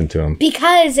one listened to him.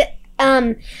 Because,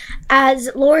 as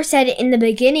Lore said in the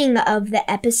beginning of the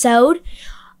episode,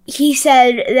 he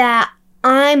said that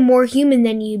I'm more human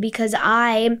than you because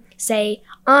I say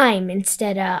I'm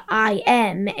instead of I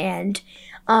am, and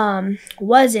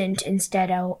wasn't instead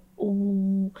of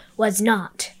was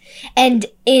not. And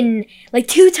in like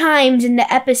 2 times in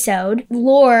the episode,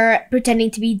 Lore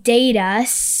pretending to be Data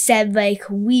said like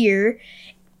we're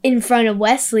in front of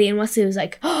Wesley, and Wesley was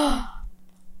like, "Oh,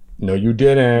 no, you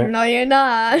didn't." "No, you're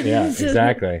not." Yeah,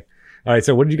 exactly. All right,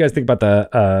 so what did you guys think about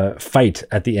the fight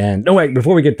at the end? No, wait,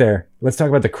 before we get there, let's talk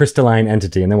about the crystalline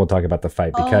entity, and then we'll talk about the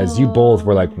fight, because you both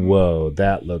were like, whoa,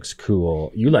 that looks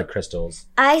cool. You like crystals.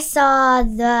 I saw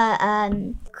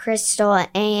the crystal,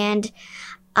 and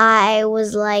I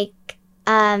was like,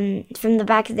 from the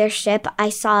back of their ship, I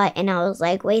saw it, and I was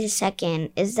like, wait a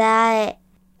second, is that...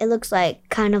 It looks like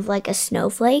kind of like a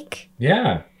snowflake.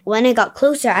 Yeah. When I got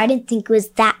closer, I didn't think it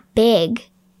was that big.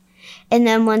 And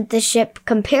then when the ship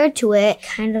compared to it,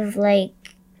 kind of like,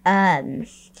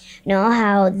 know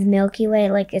how the Milky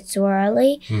Way, like it's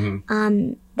swirly?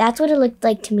 Mm-hmm. That's what it looked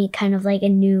like to me, kind of like a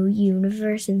new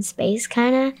universe in space,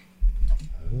 kind of.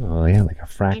 Oh, yeah, like a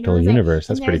fractal universe.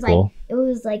 That's pretty cool. It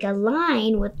was like a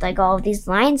line with like all of these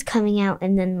lines coming out,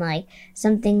 and then like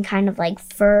something kind of like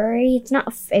furry. It's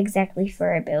not exactly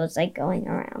furry, but it was like going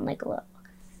around like a little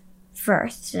fur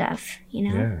stuff, you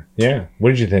know? Yeah. What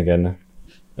did you think, Edna,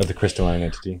 of the crystalline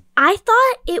entity? I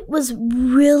thought it was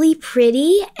really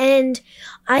pretty, and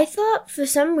I thought for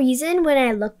some reason when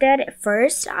I looked at it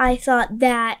first, I thought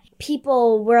that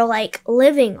people were like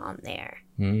living on there.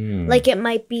 Like it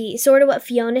might be sort of what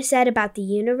Fiona said about the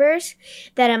universe,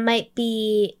 that it might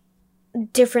be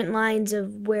different lines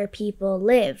of where people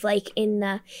live, like in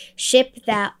the ship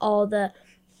that all the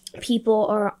people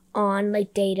are on,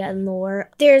 like Data and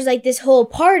Lore. There's like this whole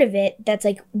part of it that's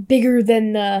like bigger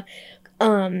than the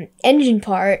engine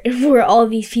part where all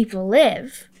these people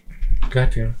live.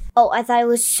 Gotcha. Oh, I thought it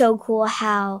was so cool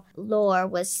how Lore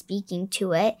was speaking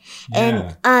to it.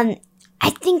 Yeah. And I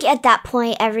think at that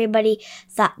point everybody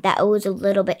thought that it was a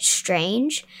little bit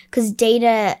strange because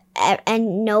Data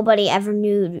and nobody ever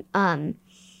knew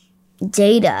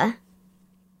Data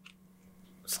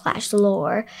 /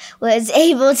 Lore was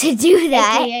able to do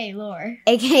that. AKA Lore.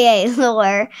 AKA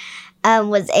Lore.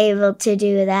 was able to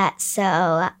do that. So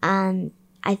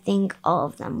I think all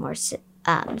of them were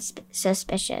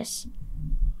suspicious.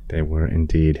 They were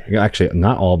indeed. Actually,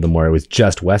 not all of them were. It was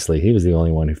just Wesley. He was the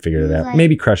only one who figured it out.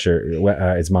 Maybe Crusher,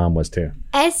 his mom was too.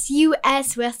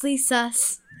 S-U-S, Wesley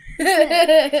Sus.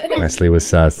 Wesley was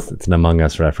sus. It's an Among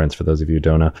Us reference for those of you who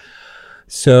don't know.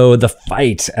 So the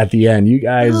fight at the end, you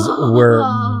guys were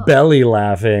belly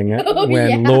laughing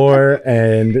when Lore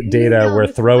and Data were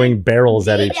throwing barrels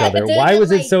at each other. Why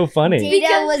was it so funny?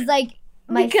 Data was like,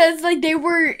 because like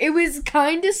it was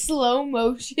kind of slow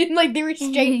motion, like they were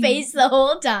straight faced the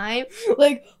whole time,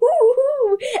 like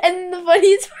woo. And the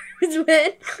funniest part was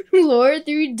when Laura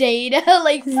threw Data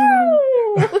like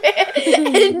woo.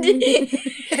 And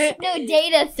no,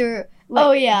 Data threw.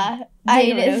 Oh yeah,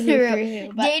 Data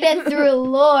threw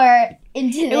Lore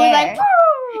into the air. Was like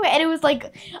woo, and it was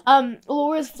like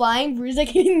Laura's flying, Bruce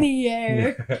like in the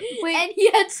air. And he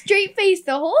had straight face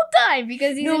the whole time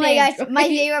because he's oh my gosh, my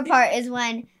favorite part is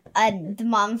when the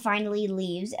mom finally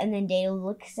leaves and then Data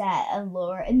looks at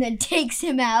Lore and then takes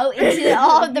him out into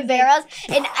all of the barrels.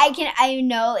 And I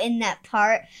know in that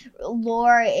part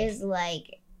Lore is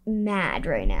like mad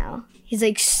right now. He's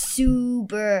like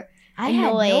super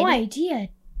annoyed. I had no idea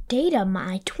Data,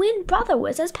 my twin brother,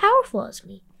 was as powerful as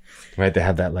me. Right, they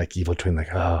have that like evil twin,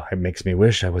 like, oh, it makes me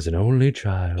wish I was an only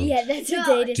child. Yeah, that's what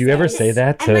Data says. Do you ever say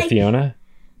that to Fiona?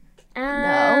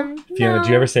 No. Fiona, do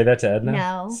you ever say that to Edna?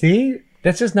 No. See?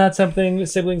 That's just not something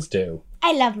siblings do.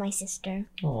 I love my sister.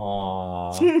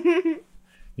 Aww.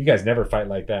 You guys never fight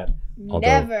like that. Although,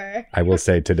 Never. I will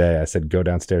say today, I said go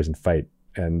downstairs and fight.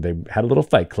 And they had a little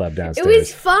fight club downstairs. It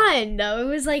was fun though. It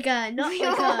was like a not like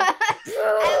a.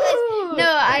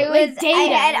 I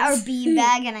had our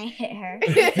beanbag and I hit her.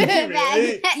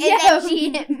 Beanbag, and then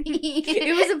she hit me.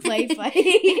 It was a play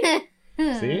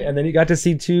fight. See, and then you got to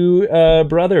see two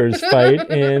brothers fight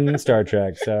in Star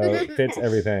Trek, so it fits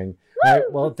everything. All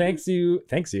right, well, thanks you,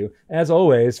 as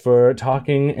always, for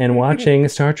talking and watching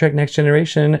Star Trek Next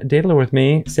Generation Daedalus with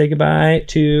me. Say goodbye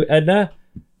to Edna.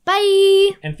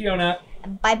 Bye. And Fiona.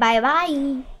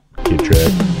 Bye. Kid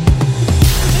Trek.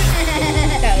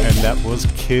 And that was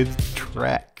Kid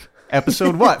Trek.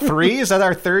 Episode what? 3? Is that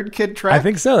our third Kid Trek? I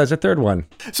think so. That's our third one.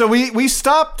 So we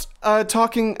stopped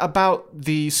talking about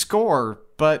the score,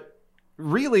 but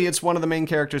really it's one of the main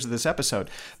characters of this episode.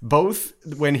 Both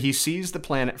when he sees the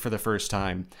planet for the first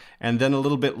time, and then a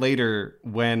little bit later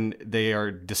when they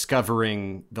are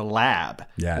discovering the lab.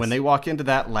 Yes. When they walk into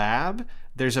that lab,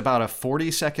 there's about a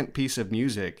 40-second piece of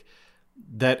music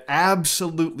that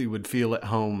absolutely would feel at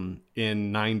home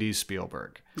in 90s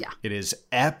Spielberg. Yeah. It is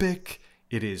epic.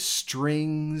 It is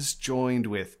strings joined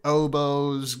with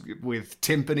oboes, with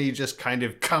timpani just kind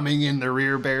of coming in the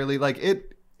rear barely. Like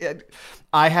it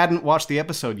I hadn't watched the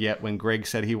episode yet when Greg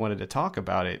said he wanted to talk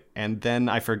about it. And then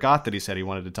I forgot that he said he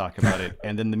wanted to talk about it.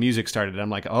 And then the music started. And I'm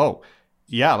like, oh,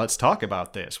 yeah, let's talk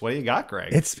about this. What do you got,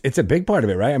 Greg? It's a big part of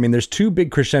it, right? I mean, there's two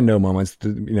big crescendo moments,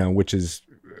 which is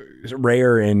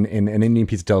rare in an Indian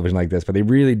piece of television like this, but they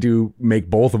really do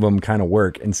make both of them kind of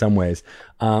work in some ways.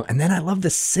 And then I love the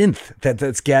synth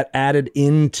that's get added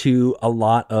into a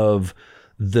lot of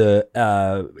the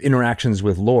interactions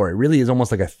with Lore. It really is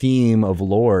almost like a theme of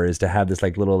Lore is to have this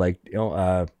like little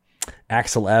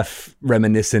Axel F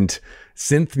reminiscent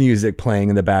synth music playing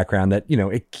in the background that,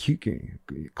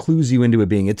 it clues you into it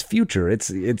being its future.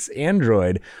 It's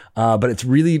Android, but it's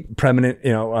really prominent,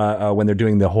 when they're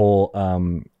doing the whole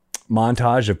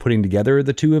montage of putting together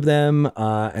the two of them.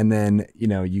 And then,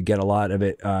 you get a lot of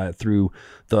it through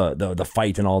the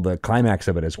fight and all the climax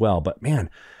of it as well. But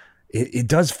man, it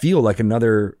does feel like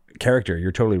another character.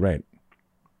 You're totally right.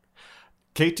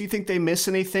 Kate, do you think they miss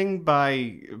anything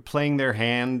by playing their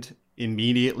hand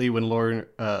immediately when Lore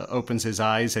opens his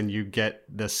eyes and you get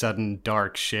the sudden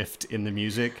dark shift in the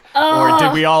music? Or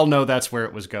did we all know that's where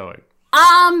it was going?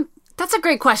 That's a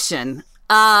great question.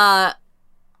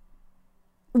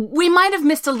 We might have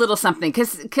missed a little something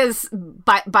because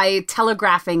by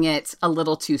telegraphing it a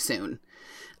little too soon,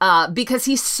 because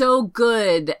he's so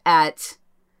good at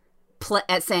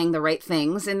saying the right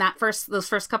things in those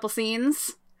first couple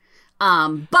scenes.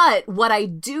 But what I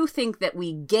do think that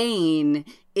we gain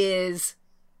is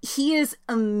he is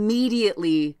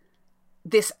immediately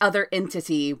this other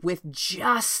entity with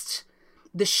just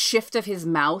the shift of his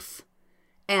mouth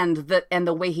and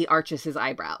the way he arches his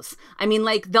eyebrows. I mean,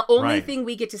 like the only thing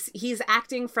we get to see, he's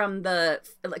acting from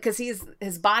because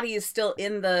his body is still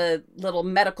in the little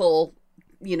medical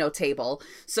table.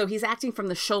 So he's acting from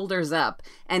the shoulders up,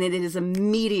 and it is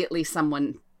immediately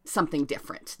someone something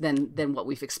different than what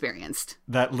we've experienced.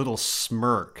 That little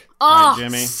smirk, Oh, right,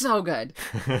 Jimmy? so good.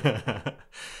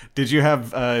 Did you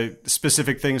have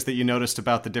specific things that you noticed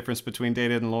about the difference between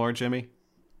Data and Lore, Jimmy?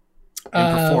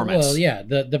 In performance. Well, yeah,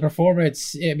 the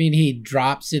performance. I mean, he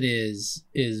drops in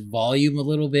his volume a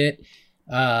little bit,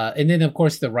 and then of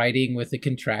course the writing with the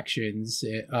contractions.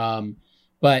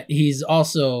 But he's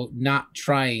also not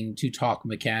trying to talk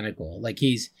mechanical. Like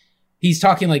he's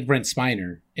talking like Brent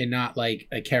Spiner and not like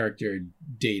a character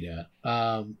Data.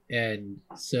 And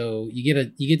so you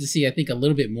get to see, I think, a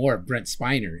little bit more of Brent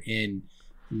Spiner in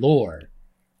Lore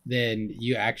than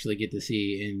you actually get to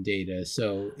see in Data.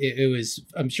 So it was,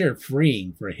 I'm sure,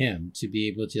 freeing for him to be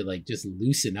able to like just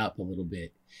loosen up a little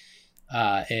bit.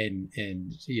 And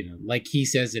you know, like he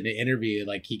says in an interview,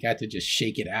 like he got to just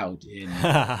shake it out and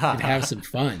have some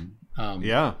fun.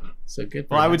 Yeah. So good.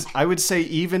 Well, I would say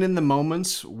even in the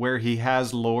moments where he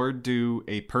has Lord do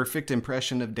a perfect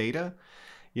impression of Data,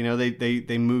 you know,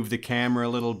 they move the camera a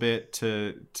little bit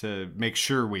to make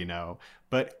sure we know.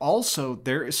 But also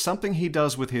there is something he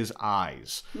does with his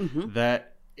eyes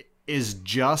that is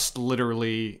just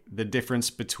literally the difference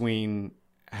between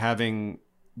having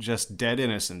just dead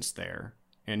innocence there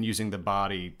and using the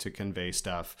body to convey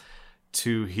stuff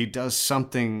to he does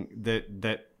something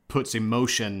that puts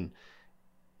emotion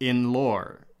in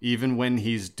Lore, even when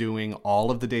he's doing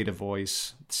all of the Data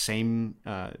voice, same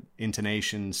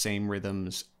intonation, same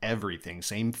rhythms, everything,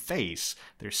 same face.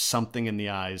 There's something in the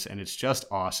eyes, and it's just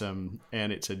awesome,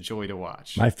 and it's a joy to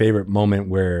watch. My favorite moment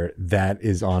where that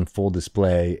is on full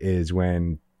display is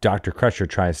when Dr. Crusher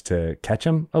tries to catch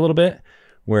him a little bit,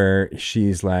 where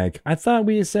she's like, I thought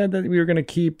we said that we were going to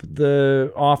keep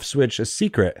the off switch a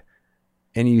secret.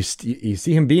 And you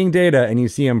see him being Data, and you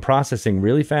see him processing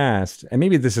really fast. And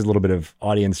maybe this is a little bit of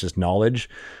audience just knowledge.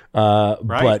 Right.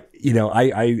 But, you know,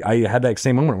 I had that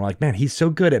same moment where like, man, he's so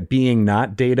good at being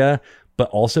not Data, but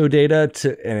also Data.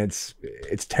 And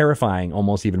it's terrifying,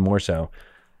 almost even more so.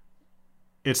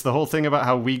 It's the whole thing about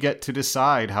how we get to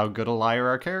decide how good a liar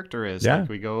our character is. Yeah. Like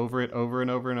we go over it over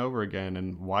and over and over again.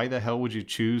 And why the hell would you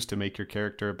choose to make your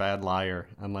character a bad liar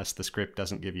unless the script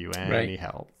doesn't give you any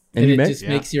help? And it just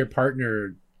makes your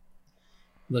partner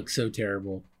look so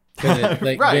terrible.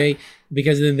 Right.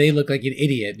 Because then they look like an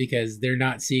idiot because they're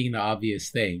not seeing the obvious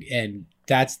thing. And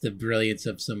that's the brilliance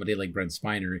of somebody like Brent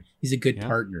Spiner. He's a good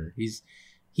partner.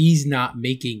 He's not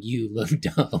making you look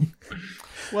dumb.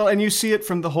 Well, and you see it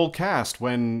from the whole cast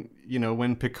when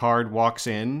Picard walks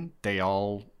in, they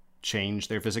all change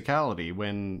their physicality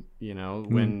when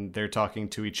they're talking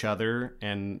to each other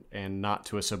and not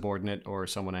to a subordinate or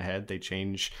someone ahead. They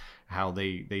change how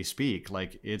they speak.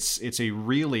 Like it's a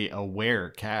really aware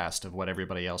cast of what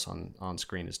everybody else on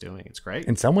screen is doing. It's great.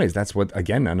 In some ways, that's what,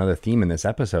 again, another theme in this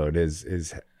episode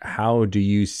is how do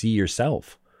you see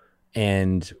yourself?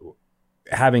 And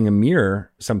having a mirror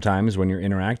sometimes when you're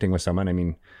interacting with someone. I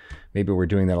mean, maybe we're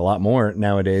doing that a lot more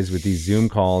nowadays with these Zoom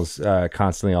calls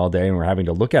constantly all day, and we're having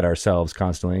to look at ourselves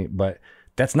constantly. But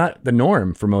that's not the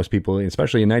norm for most people,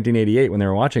 especially in 1988 when they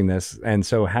were watching this. And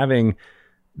so having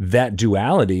that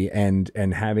duality and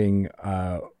having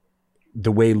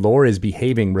the way Lore is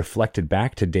behaving reflected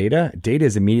back to Data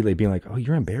is immediately being like, oh,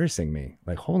 you're embarrassing me.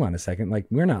 Like, hold on a second. Like,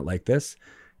 we're not like this.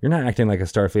 You're not acting like a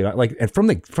Starfleet. Like, and from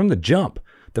the jump,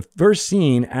 the first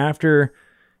scene after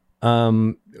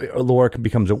Lore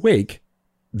becomes awake,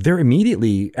 they're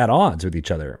immediately at odds with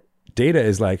each other. Data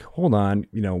is like, hold on,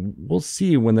 we'll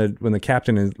see when the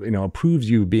captain is, approves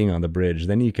you being on the bridge,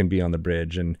 then you can be on the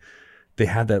bridge. And they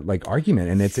have that like argument,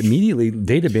 and it's immediately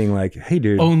Data being like, hey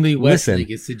dude, only Wesley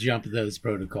gets to jump those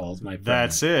protocols, my friend.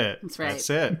 That's it. That's right. That's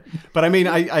it. But I mean,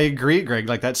 I agree, Greg,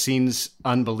 like that scene's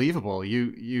unbelievable.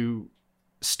 You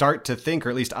start to think, or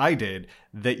at least I did,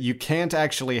 that you can't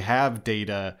actually have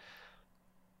Data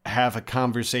have a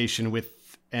conversation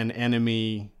with an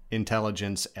enemy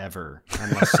intelligence ever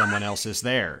unless someone else is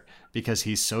there, because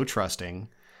he's so trusting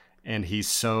and he's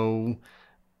so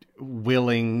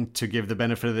willing to give the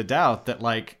benefit of the doubt that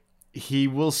like he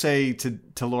will say to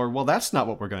Lore, well, that's not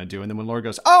what we're going to do. And then when Lore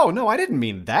goes, oh no, I didn't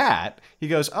mean that, he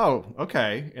goes, oh,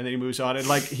 okay. And then he moves on. And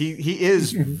like he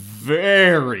is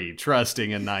very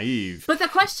trusting and naive. But the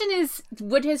question is,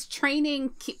 would his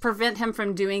training prevent him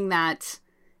from doing that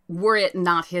were it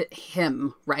not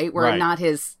him, right? Were it not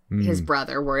his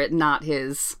brother? Were it not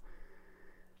his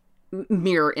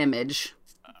mirror image?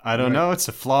 I don't know. It's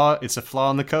a flaw. It's a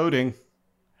flaw in the coding.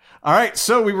 All right.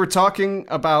 So we were talking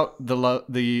about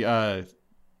we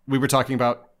were talking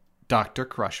about Dr.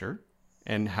 Crusher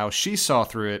and how she saw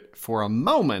through it for a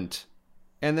moment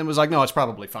and then was like, no, it's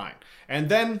probably fine. And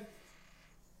then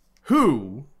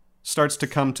who starts to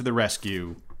come to the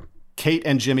rescue? Kate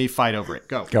and Jimmy fight over it.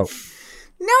 Go.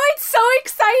 No, it's so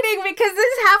exciting because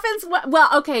this happens. Well,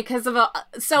 okay, because of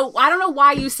so I don't know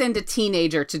why you send a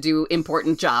teenager to do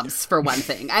important jobs for one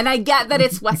thing, and I get that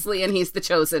it's Wesley and he's the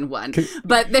chosen one,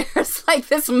 but there's like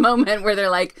this moment where they're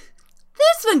like,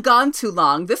 "This been gone too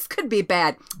long. This could be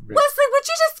bad." Wesley, would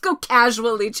you just go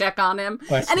casually check on him?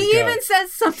 Wesley, and he go. even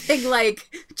says something like,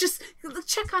 "Just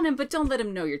check on him, but don't let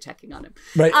him know you're checking on him."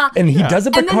 Right. And he does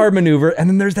a Picard maneuver, and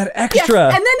then there's that Yes, extra.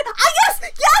 and then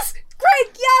yes,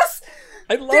 great, yes.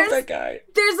 I love that guy.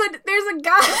 There's a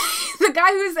guy, the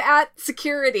guy who's at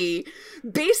security,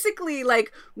 basically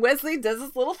like Wesley does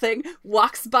this little thing,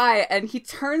 walks by, and he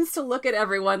turns to look at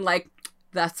everyone like,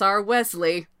 "That's our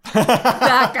Wesley."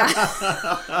 That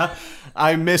guy.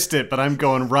 I missed it, but I'm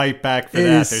going right back for It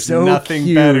that. is There's so nothing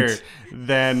cute. better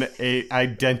than a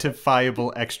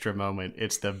identifiable extra moment.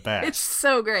 It's the best. It's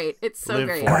so great. It's so Live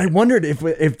great. for I wondered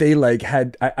if they like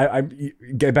had I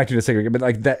get back to it in a second, but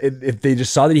like that if they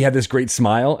just saw that he had this great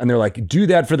smile and they're like, do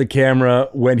that for the camera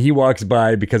when he walks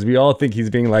by, because we all think he's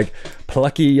being like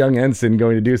plucky young ensign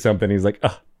going to do something. He's like,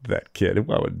 oh, that kid,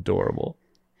 how adorable.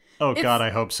 Oh God, I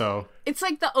hope so. It's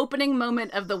like the opening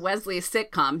moment of the Wesley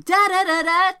sitcom. Da da da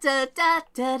da da da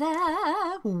da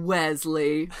da.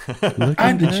 Wesley.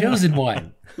 I'm the chosen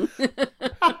one.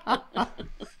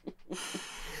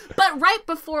 But right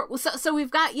before, so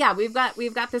we've got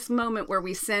this moment where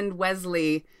we send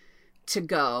Wesley to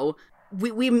go.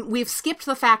 We've skipped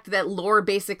the fact that Lore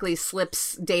basically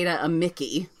slips Data a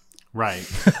Mickey, Right.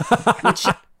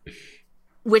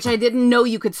 which I didn't know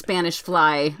you could Spanish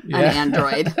fly an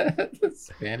android.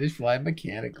 Spanish fly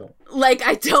mechanical. Like,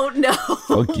 I don't know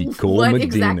Funky Cole what Medina.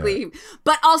 exactly,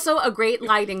 but also a great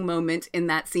lighting moment in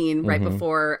that scene right Mm-hmm.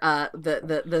 before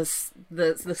the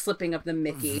slipping of the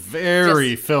Mickey.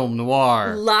 Very film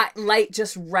noir. Light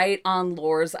just right on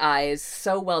Lore's eyes.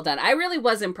 So well done. I really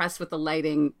was impressed with the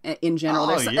lighting in general. Oh,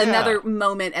 There's yeah. another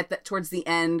moment towards the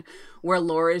end where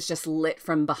Laura is just lit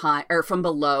from behind or from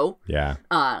below. Yeah.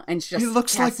 And it's just He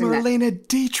looks like casting that- Marlena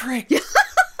Dietrich. It's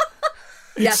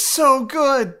Yes. so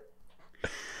good.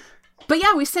 But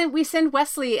yeah, we send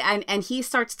Wesley and he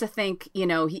starts to think,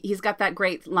 he's got that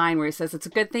great line where he says, "It's a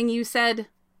good thing you said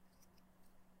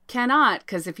cannot,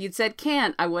 because if you'd said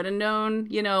can't, I would have known,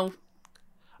 Yeah.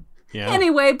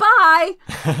 Anyway, bye."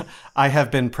 I have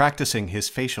been practicing his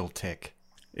facial tick.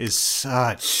 Is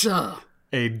such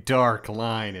a dark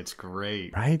line. It's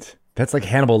great. Right? That's like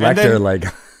Hannibal And Lecter, then- like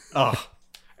Oh.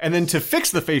 And then to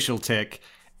fix the facial tick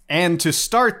and to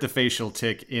start the facial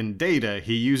tick in Data,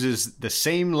 he uses the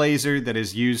same laser that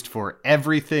is used for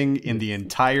everything in the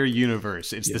entire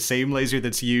universe. It's the same laser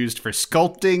that's used for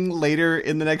sculpting later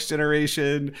in the Next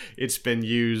Generation. It's been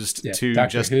used to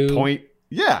Doctor just Who. point.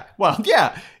 Yeah. Well,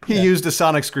 yeah. He used a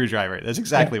sonic screwdriver. That's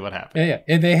exactly what happened. Yeah.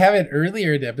 And they have it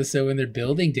earlier in the episode when they're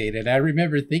building Data. And I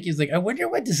remember thinking, it's like, I wonder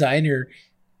what designer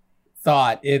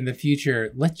thought in the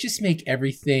future, let's just make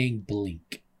everything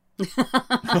blink.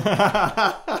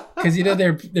 Because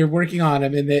they're working on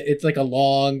them, and it's like a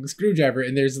long screwdriver,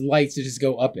 and there's lights that just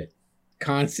go up it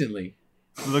constantly.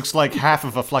 Looks like half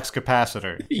of a flux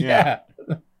capacitor. Yeah.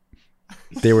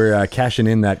 they were cashing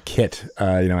in that kit.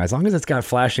 As long as it's got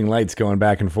flashing lights going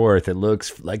back and forth, it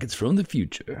looks like it's from the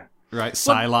future. Right.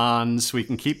 Cylons. We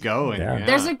can keep going. Yeah. Yeah.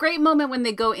 There's a great moment when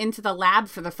they go into the lab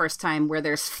for the first time where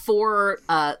there's 4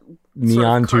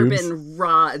 Neon sort of tubes. carbon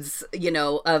rods,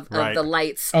 of Right. the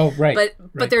lights. Oh, right. But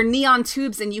right. they're neon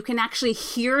tubes, and you can actually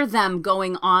hear them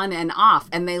going on and off.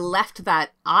 And they left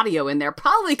that audio in there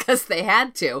probably because they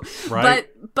had to. Right.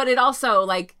 But it also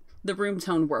the room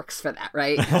tone works for that,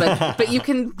 right? But you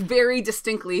can very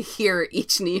distinctly hear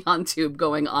each neon tube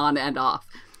going on and off.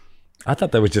 I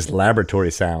thought that was just laboratory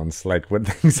sounds, like when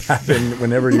things happen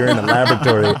whenever you're in a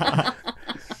laboratory.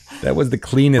 That was the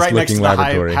cleanest right next looking to the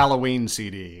laboratory. Halloween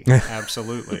CD.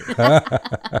 Absolutely.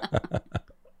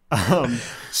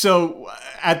 So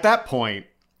at that point,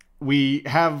 we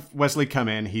have Wesley come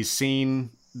in. He's seen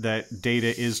that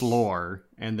Data is Lore,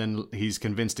 and then he's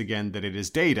convinced again that it is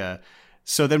Data.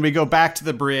 So then we go back to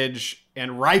the bridge,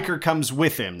 and Riker comes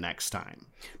with him next time.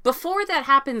 Before that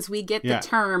happens, we get Yeah. the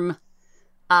term,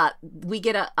 we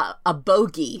get a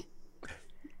bogey.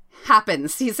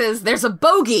 Happens. He says, "There's a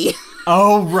bogey."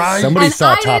 Oh, right. Somebody And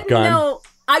saw I Top didn't Gun. know.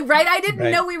 I didn't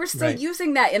Right, know we were still right.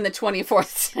 using that in the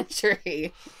 24th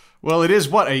century. Well, it is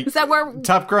what? Is that where?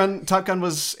 Top Gun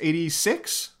was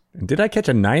 86? Did I catch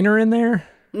a niner in there?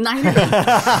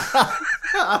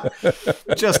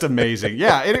 Just amazing.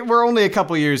 Yeah, we're only a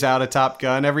couple years out of Top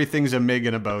Gun. Everything's a MiG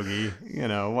and a bogey.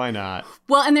 Why not?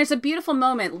 Well, and there's a beautiful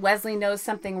moment. Wesley knows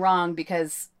something wrong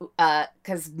because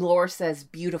Lore says,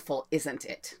 "Beautiful, isn't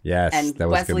it?" Yes, and that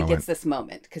was a good Wesley moment. gets this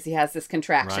moment because he has this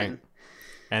contraction. Right.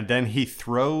 And then he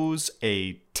throws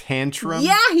a tantrum.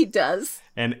 Yeah, he does.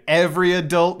 And every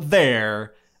adult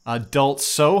there adults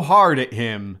so hard at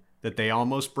him that they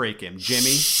almost break him.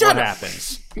 Jimmy, what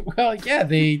happens? Well, yeah,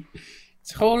 they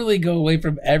totally go away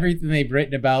from everything they've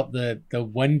written about the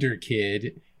Wonder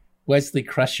Kid, Wesley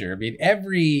Crusher. I mean,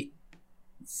 every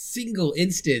single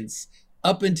instance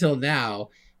up until now,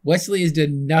 Wesley has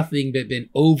done nothing but been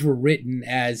overwritten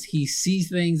as he sees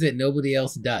things that nobody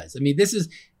else does. I mean, this is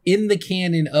in the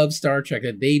canon of Star Trek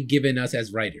that they've given us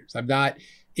as writers. I'm not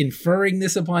inferring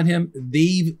this upon him.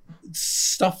 They've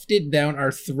stuffed it down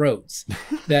our throats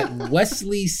that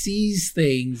Wesley sees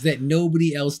things that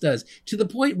nobody else does, to the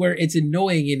point where it's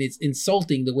annoying and it's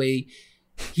insulting the way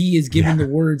he is given the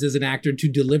words as an actor to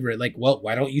deliver it. Like, well,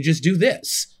 why don't you just do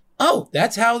this? Oh,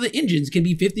 that's how the engines can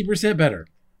be 50% better.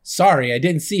 Sorry, I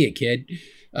didn't see it, kid.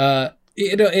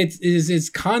 It's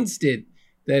constant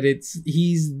that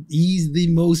he's the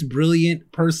most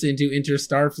brilliant person to enter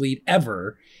Starfleet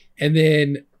ever, and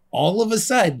then all of a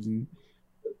sudden,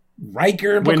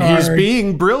 Riker and Picard, when he's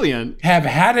being brilliant, have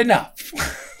had enough.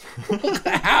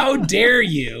 How dare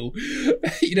you?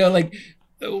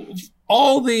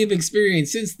 All they've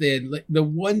experienced since then, like the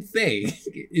one thing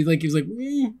is like, he was like,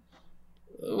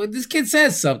 when this kid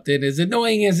says something, as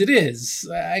annoying as it is,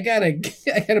 I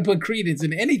gotta put credence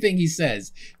in anything he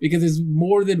says, because there's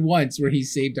more than once where he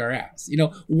saved our ass.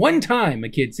 One time a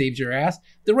kid saves your ass,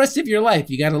 the rest of your life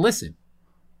you gotta listen.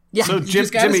 Yeah. So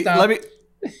Jimmy,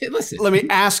 listen. Let me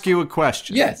ask you a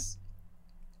question. Yes.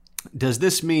 Does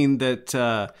this mean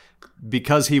that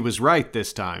because he was right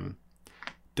this time,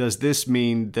 does this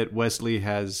mean that Wesley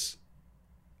has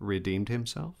redeemed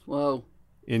himself? Whoa.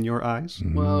 In your eyes?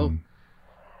 Whoa.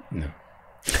 No.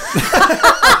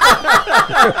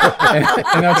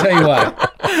 and I'll tell you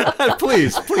why.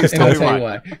 Please And tell I'll me tell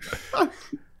why. you why.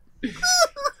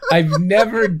 I've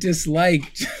never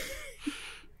disliked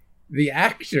the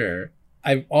actor.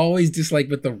 I've always disliked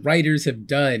what the writers have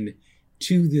done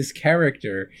to this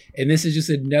character. And this is just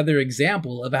another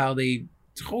example of how they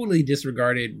totally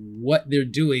disregarded what they're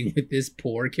doing with this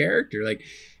poor character. Like,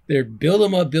 they're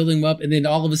building him up, and then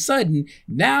all of a sudden,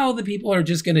 now the people are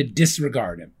just going to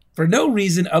disregard him for no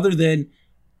reason other than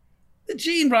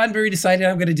Gene Roddenberry decided,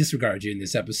 I'm going to disregard you in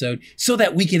this episode so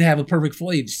that we can have a perfect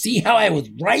flow. See how I was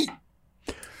right?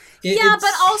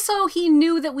 But also he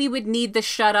knew that we would need the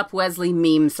Shut Up Wesley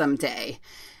meme someday.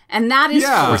 And that is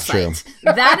foresight.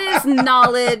 That is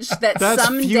knowledge that that's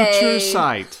someday future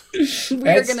sight.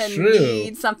 We're going to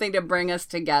need something to bring us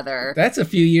together. That's a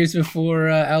few years before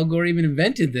Al Gore even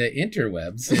invented the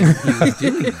interwebs. And he was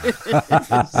doing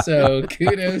that. So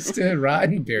kudos to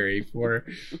Roddenberry for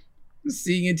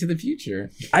seeing into the future.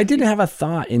 I didn't have a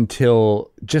thought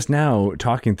until just now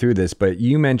talking through this, but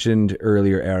you mentioned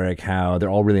earlier, Eric, how they're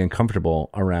all really uncomfortable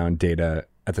around Data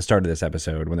at the start of this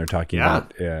episode when they're talking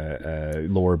about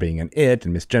Lore being an it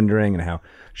and misgendering, and how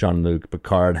Jean-Luc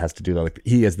Picard has to do that. Like,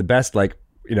 he has the best,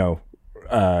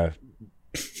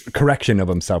 correction of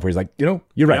himself where he's like, you're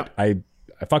right. Yep.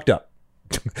 I fucked up.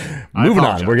 Moving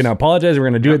on. We're going to apologize. We're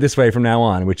going to do it this way from now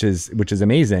on, which is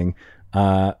amazing.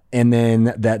 And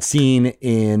then that scene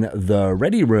in the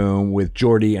ready room with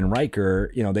Geordi and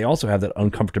Riker, they also have that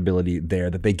uncomfortability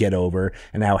there that they get over,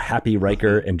 and how happy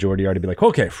Riker and Geordi are to be like,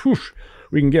 okay, whoosh,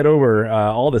 we can get over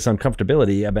all this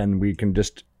uncomfortability, and then we can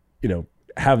just,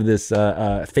 have this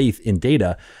faith in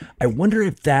Data. I wonder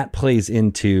if that plays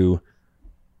into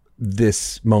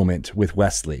this moment with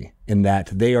Wesley, in that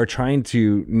they are trying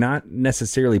to not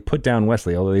necessarily put down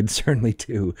Wesley, although they certainly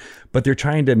do, but they're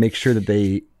trying to make sure that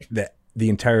the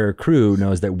entire crew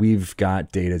knows that we've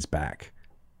got Data's back.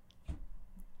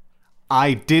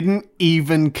 I didn't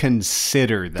even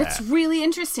consider that. That's really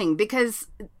interesting, because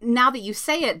now that you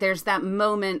say it, there's that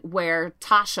moment where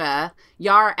Tasha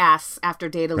Yar asks after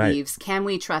Data leaves, can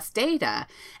we trust Data?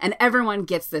 And everyone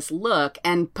gets this look,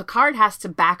 and Picard has to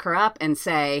back her up and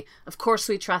say, of course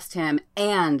we trust him.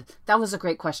 And that was a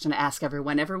great question to ask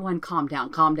everyone. Everyone calm down.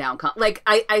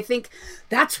 I think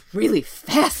that's really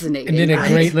fascinating. And then a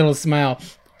great little smile.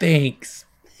 Thanks.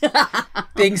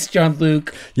 Thanks,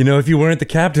 Jean-Luc. If you weren't the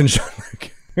captain,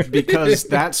 Jean-Luc. Because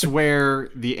that's where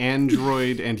the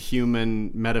android and human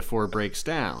metaphor breaks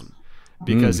down.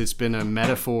 Because it's been a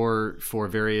metaphor for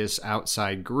various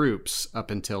outside groups up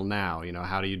until now.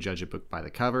 How do you judge a book by the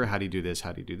cover? How do you do this?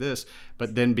 How do you do this?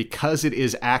 But then because it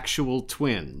is actual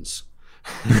twins,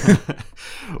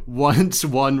 once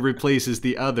one replaces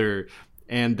the other,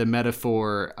 and the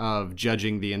metaphor of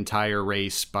judging the entire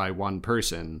race by one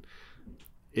person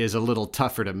is a little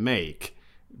tougher to make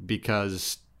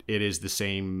because it is the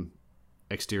same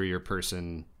exterior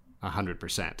person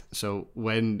 100%. So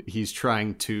when he's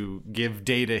trying to give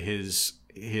Data his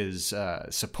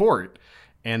support,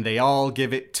 and they all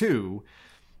give it too,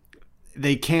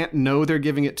 they can't know they're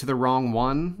giving it to the wrong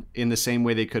one in the same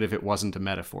way they could if it wasn't a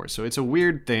metaphor. So it's a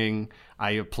weird thing.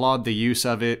 I applaud the use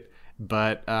of it,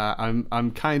 but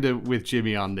I'm kind of with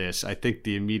Jimmy on this. I think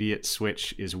the immediate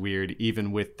switch is weird,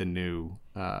 even with the new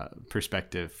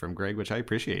perspective from Greg, which I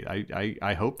appreciate.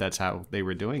 I hope that's how they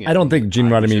were doing it. I don't think Gene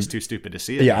Roddenberry is too stupid to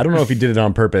see it. Yeah, I don't know if he did it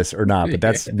on purpose or not, but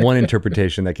that's one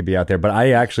interpretation that could be out there. But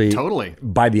I actually totally,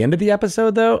 by the end of the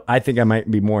episode, though, I think I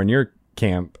might be more in your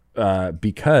camp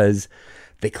because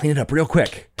they clean it up real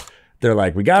quick. They're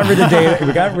like, we got rid of Data,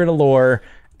 we got rid of Lore,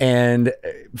 and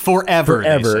forever.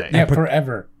 Yeah,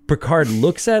 forever. Picard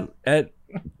looks at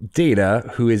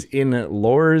Data, who is in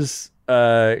Lore's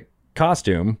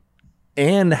costume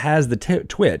and has the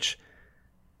twitch,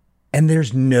 and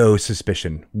there's no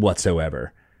suspicion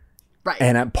whatsoever. Right.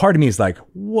 And part of me is like,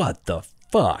 what the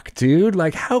fuck, dude?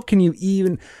 Like, how could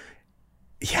you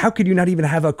not even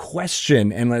have a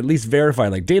question and at least verify,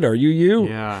 like, Data, are you?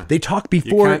 Yeah. They talk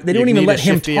before, they don't even let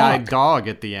him talk. Shifty-eyed dog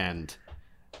at the end.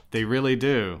 They really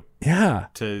do. Yeah.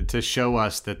 To show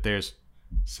us that there's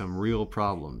some real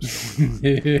problems going on.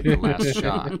 The last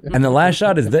shot. And the last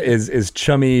shot is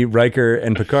chummy Riker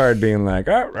and Picard being like,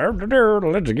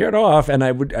 let's get off.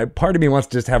 And part of me wants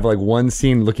to just have like one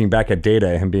scene looking back at Data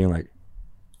and being like,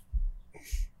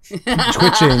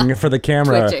 twitching for the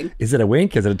camera. Twitching. Is it a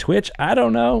wink? Is it a twitch? I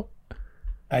don't know.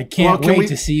 I can't wait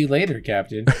to see you later,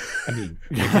 Captain. I mean,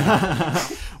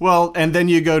 well, and then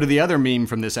you go to the other meme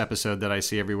from this episode that I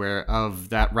see everywhere of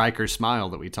that Riker smile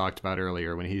that we talked about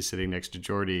earlier when he's sitting next to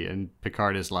Geordi, and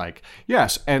Picard is like,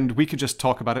 yes, and we could just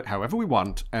talk about it however we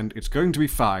want, and it's going to be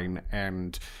fine,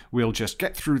 and we'll just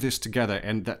get through this together.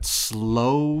 And that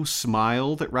slow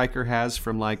smile that Riker has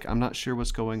from like, I'm not sure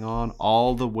what's going on,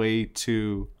 all the way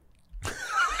to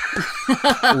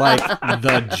like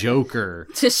the Joker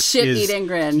to shit-eating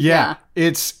grin. Yeah,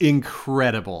 it's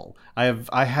incredible.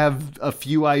 I have a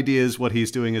few ideas what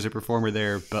he's doing as a performer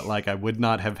there, but like I would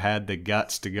not have had the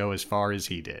guts to go as far as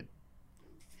he did.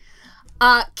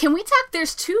 Can we talk?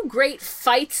 There's two great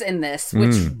fights in this,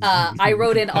 which I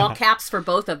wrote in all caps for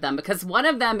both of them, because one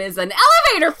of them is an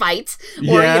elevator fight,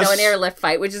 or an airlift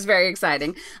fight, which is very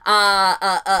exciting.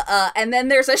 And then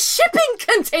there's a shipping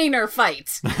container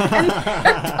fight, and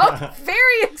they're both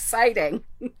very exciting.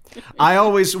 I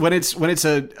always when it's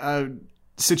a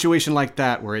situation like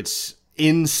that where it's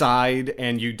inside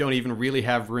and you don't even really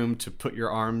have room to put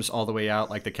your arms all the way out,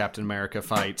 like the Captain America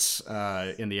fights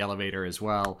in the elevator as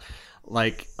well.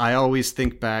 Like, I always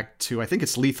think back to, I think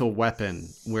it's Lethal Weapon,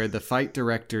 where the fight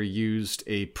director used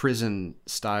a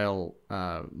prison-style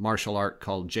martial art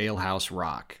called Jailhouse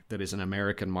Rock, that is an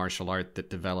American martial art that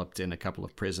developed in a couple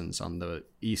of prisons on the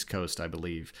East Coast, I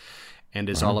believe, and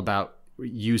is all about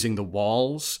using the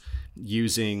walls,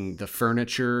 using the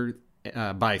furniture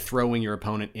by throwing your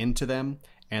opponent into them,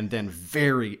 and then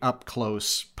very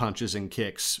up-close punches and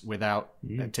kicks without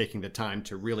taking the time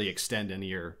to really extend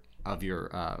any of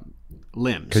your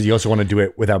limbs, because you also want to do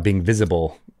it without being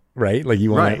visible, right? Like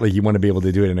you want to be able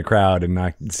to do it in a crowd and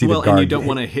not see the guard. And you don't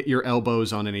want to hit your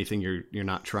elbows on anything you're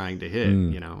not trying to hit.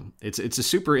 You know, it's a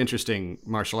super interesting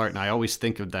martial art, and I always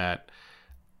think of that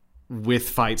with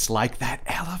fights like that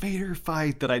elevator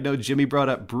fight that I know Jimmy brought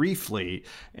up briefly,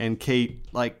 and Kate,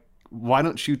 like, why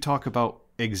don't you talk about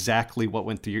exactly what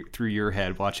went through your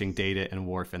head watching Data and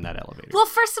Worf in that elevator? Well,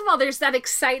 first of all, there's that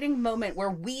exciting moment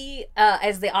where we,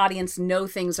 as the audience, know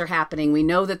things are happening. We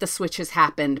know that the switch has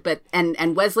happened, but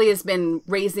and Wesley has been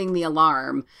raising the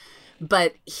alarm,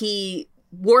 but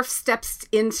Worf steps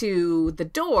into the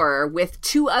door with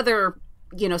two other,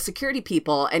 security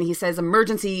people, and he says,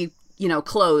 emergency,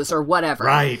 close or whatever.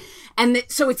 Right. And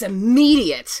so it's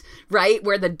immediate, right?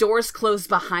 Where the doors close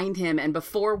behind him, and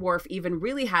before Worf even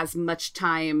really has much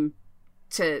time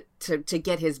to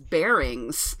get his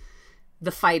bearings,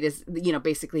 the fight is,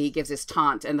 basically he gives his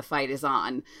taunt and the fight is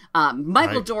on.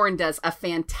 Michael Dorn does a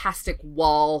fantastic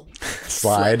wall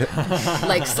slide,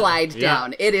 slide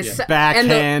down. It is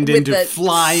backhand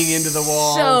flying into the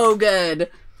wall. So good.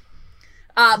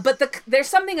 But there's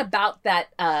something about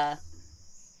that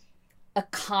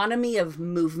economy of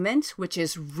movement which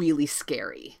is really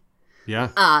scary.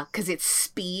 Yeah. Because it's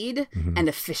speed and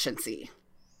efficiency.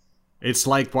 It's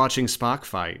like watching Spock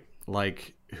fight.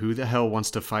 Like, who the hell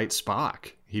wants to fight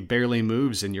Spock? He barely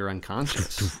moves and you're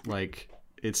unconscious. Like,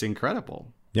 it's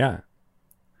incredible. Yeah.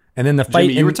 And then the fight.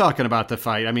 Jimmy, you were talking about the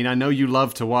fight. I mean, I know you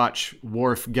love to watch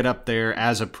Worf get up there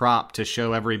as a prop to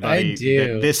show everybody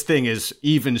that this thing is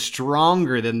even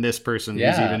stronger than this person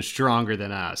is even stronger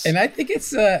than us. And I think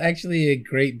it's actually a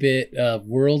great bit of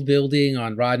world building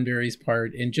on Roddenberry's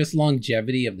part and just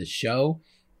longevity of the show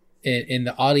and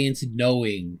the audience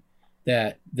knowing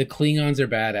that the Klingons are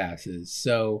badasses.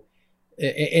 So,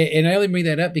 and I only bring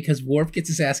that up because Worf gets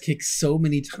his ass kicked so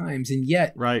many times, and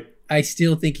yet I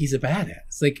still think he's a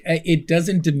badass. Like, it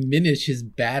doesn't diminish his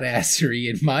badassery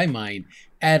in my mind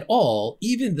at all,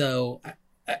 even though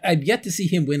I've yet to see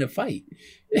him win a fight.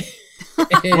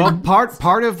 Well,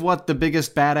 part of what the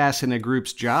biggest badass in a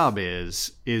group's job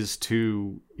is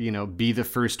to, be the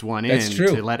first one in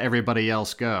to let everybody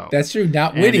else go. That's true.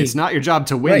 Not winning. And it's not your job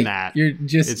to win that.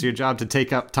 It's your job to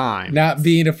take up time. Not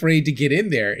being afraid to get in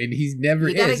there, and he's never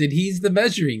is, and he's the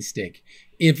measuring stick.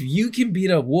 If you can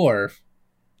beat up Worf,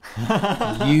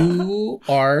 you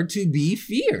are to be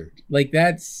feared. Like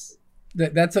that's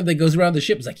something that goes around the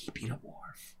ship. It's like, he beat up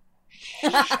Worf.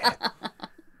 Shit.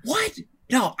 What?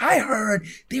 No, I heard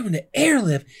they were in the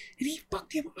airlift and he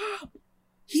fucked him up.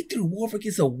 He threw Worf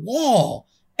against a wall.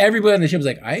 Everybody on the ship was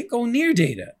like, I ain't going near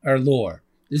Data or Lore.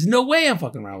 There's no way I'm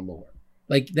fucking around Lore.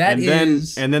 Like that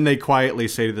and then they quietly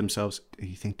say to themselves, do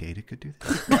you think Data could do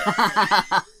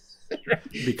that?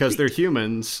 Because they're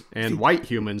humans and white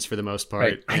humans for the most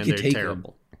part, and they're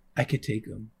terrible. I could take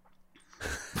them.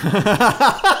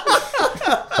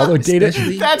 Although Data,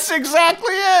 that's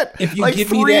exactly it. If you give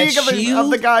me that shield,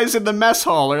 of the guys in the mess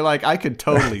hall are like, I could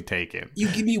totally take him. You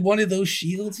give me one of those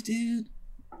shields, dude,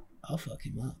 I'll fuck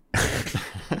him up.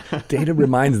 Data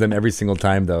reminds them every single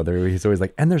time, though. He's always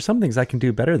like, and there's some things I can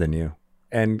do better than you.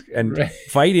 And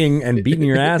fighting and beating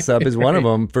your ass up is one of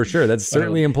them, for sure. That's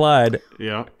certainly implied.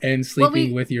 Yeah. And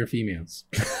sleeping with your females.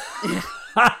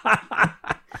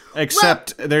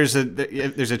 Except there's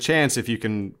a chance if you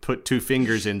can put 2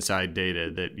 fingers inside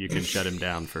Data that you can shut him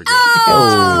down for good.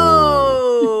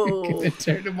 Oh! You're gonna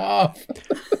turn him off.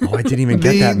 Oh, I didn't even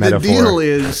get that metaphor. The deal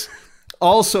is,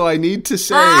 also, I need to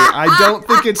say, I don't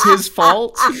think it's his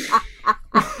fault.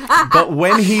 But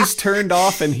when he's turned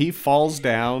off and he falls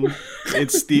down,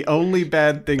 it's the only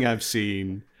bad thing I've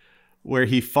seen where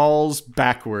he falls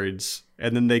backwards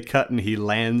and then they cut and he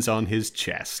lands on his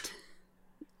chest.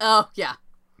 Oh, yeah.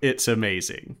 It's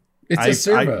amazing. It's a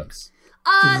servos.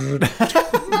 No,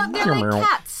 they're like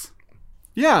cats.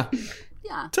 Yeah.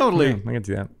 Yeah. Totally. Yeah, I can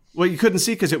see that. Well, you couldn't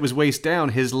see because it was waist down.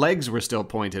 His legs were still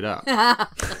pointed up.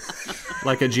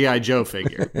 Like a G.I. Joe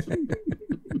figure.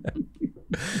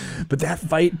 But that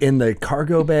fight in the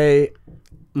cargo bay,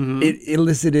 it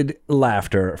elicited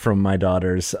laughter from my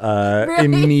daughters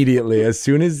immediately. As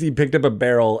soon as he picked up a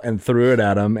barrel and threw it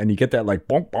at him, and you get that like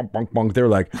bonk, bonk, bonk, bonk,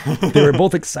 they were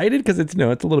both excited because it's a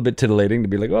little bit titillating to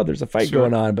be like, oh, there's a fight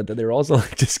going on, but they were also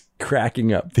like just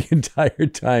cracking up the entire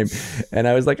time. And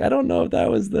I was like, I don't know if that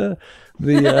was the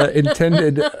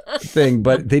intended thing,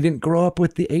 but they didn't grow up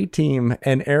with the A-Team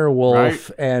and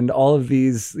Airwolf and all of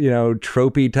these,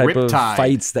 tropey type of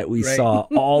fights that we saw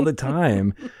all the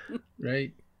time.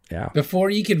 Right. Yeah. Before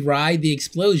you could ride the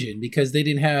explosion, because they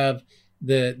didn't have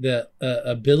the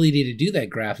ability to do that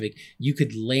graphic, you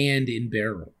could land in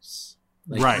barrels.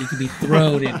 Like, you could be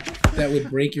thrown and that would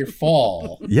break your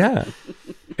fall. Yeah.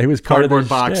 It was part cardboard of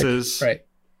their boxes. shtick. Right.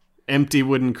 Empty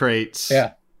wooden crates.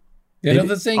 Yeah.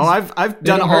 The things, I've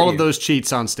done all of those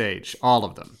cheats on stage. All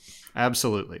of them.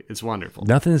 Absolutely. It's wonderful.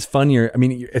 Nothing is funnier. I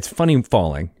mean, it's funny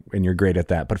falling, and you're great at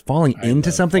that. But falling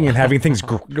into something and having things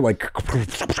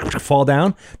fall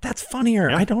down, that's funnier.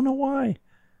 Yeah. I don't know why.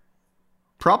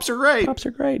 Props are great. Props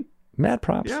are great. Mad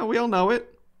props. Yeah, we all know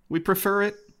it. We prefer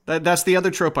it. That's the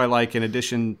other trope I like, in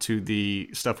addition to the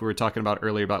stuff we were talking about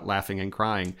earlier about laughing and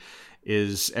crying,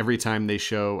 is every time they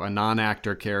show a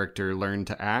non-actor character learn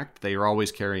to act, they are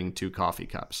always carrying 2 coffee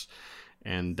cups.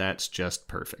 And that's just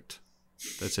perfect.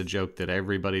 That's a joke that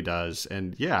everybody does.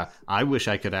 And yeah, I wish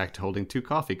I could act holding 2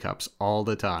 coffee cups all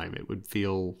the time. It would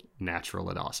feel natural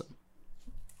and awesome.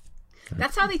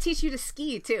 That's how they teach you to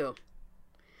ski too.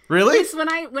 Really? When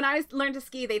I learned to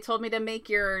ski, they told me to make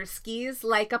your skis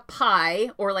like a pie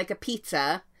or like a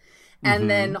pizza, and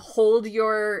then hold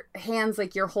your hands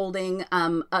like you're holding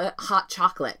a hot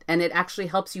chocolate, and it actually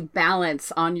helps you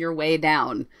balance on your way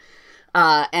down.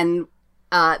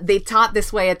 They taught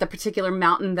this way at the particular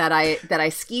mountain that I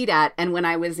skied at, and when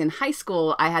I was in high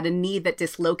school, I had a knee that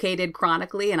dislocated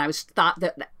chronically, and I thought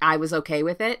that I was okay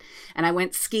with it, and I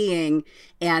went skiing,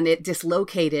 and it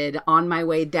dislocated on my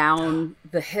way down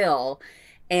the hill,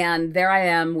 And there I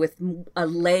am with a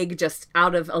leg just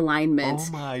out of alignment.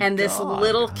 Oh my and this God.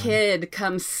 little kid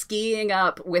comes skiing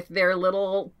up with their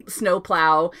little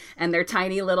snowplow and their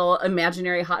tiny little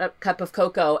imaginary hot cup of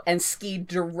cocoa and skied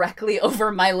directly over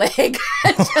my leg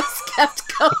and just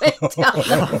kept going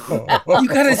down. You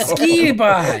got a ski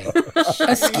by.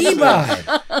 A ski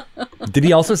by. Did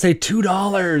he also say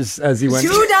 $2 as he went?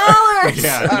 $2.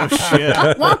 Yeah, no shit.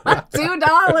 I want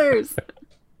 $2.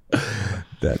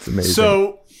 That's amazing.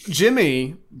 So,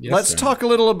 Jimmy, Yes, let's sir. talk a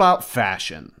little about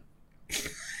fashion.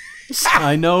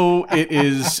 I know it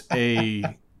is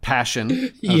a passion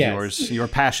of Yes. yours. Your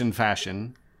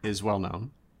fashion is well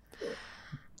known.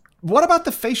 What about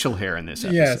the facial hair in this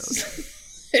episode?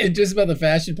 Yes. And just about the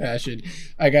fashion passion,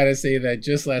 I gotta say that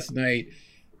just last night,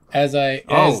 as the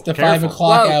careful. 5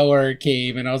 o'clock Whoa. hour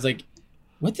came, and I was like,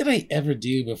 what did I ever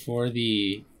do before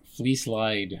the fleece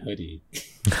lined hoodie?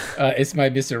 It's my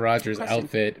Mr. Rogers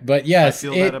outfit. But I yes,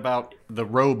 feel that about the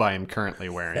robe I am currently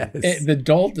wearing. the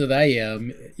dolt that I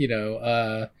am,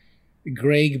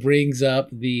 Greg brings up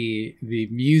the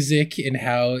music and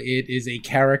how it is a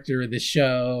character of the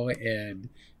show, and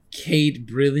Kate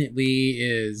brilliantly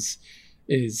is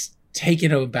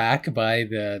taken aback by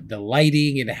the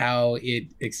lighting and how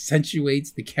it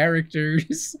accentuates the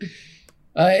characters.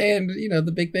 And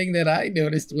the big thing that I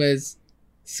noticed was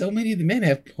so many of the men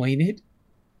have pointed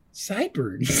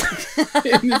sideburns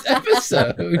in this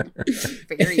episode.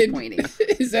 Very And pointy.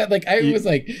 Is that like I was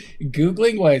like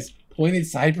Googling, was pointed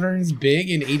sideburns big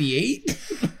in '88?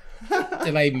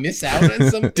 Did I miss out on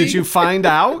something? Did you find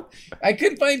out? I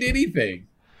couldn't find anything.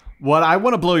 What I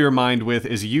want to blow your mind with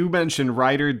is you mentioned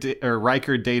Riker,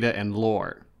 Data, and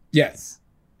Lore. Yes.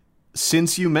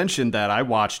 Since you mentioned that, I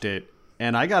watched it,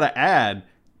 and I gotta add,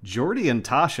 Geordi and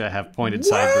Tasha have pointed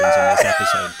sideburns in this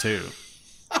episode too.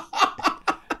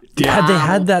 Had they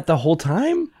had that the whole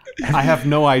time? I have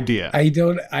no idea. I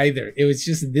don't either. It was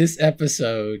just this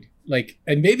episode.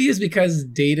 And maybe it's because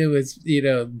Data was,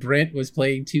 Brent was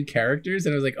playing two characters,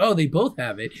 and I was like, oh, they both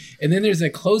have it. And then there's a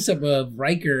close up of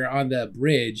Riker on the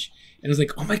bridge, and I was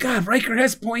like, oh my God, Riker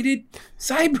has pointed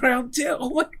sidebrow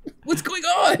too. What's going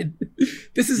on?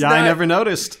 This is I never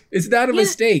noticed. It's not a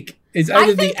mistake. It's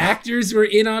either the actors were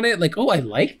in on it, like, oh, I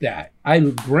like that. I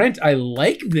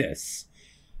like this.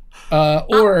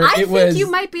 Or I it think was. you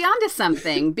might be onto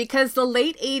something, because the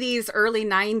late 80s, early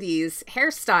 90s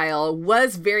hairstyle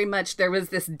was very much, there was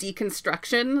this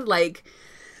deconstruction,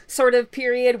 sort of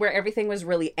period where everything was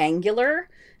really angular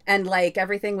and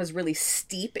everything was really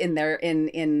steep in their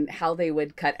in how they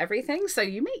would cut everything. So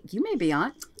you may be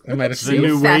on. I might have The seen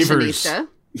new fashionista. waivers.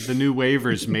 The new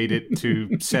waivers made it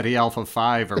to SETI Alpha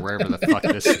 5 or wherever the fuck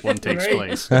this one takes Right.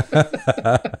 place.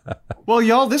 Well,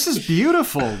 y'all, this is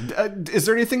beautiful. Is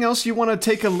there anything else you want to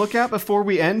take a look at before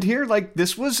we end here?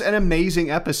 This was an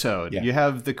amazing episode. Yeah. You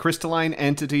have the crystalline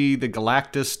entity, the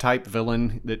Galactus type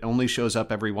villain that only shows up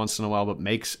every once in a while but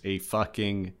makes a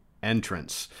fucking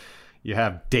entrance. You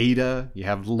have Data, you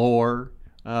have Lore.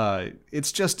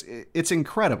 It's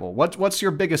incredible. What's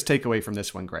your biggest takeaway from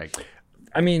this one, Greg?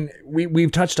 I mean, we've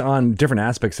touched on different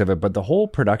aspects of it, but the whole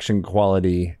production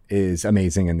quality is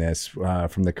amazing in this.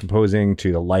 From the composing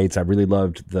to the lights, I really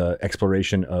loved the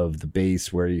exploration of the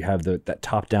base where you have that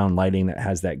top-down lighting that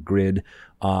has that grid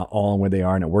all on where they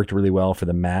are, and it worked really well for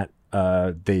the matte.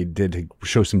 They did to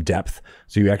show some depth,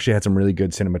 so you actually had some really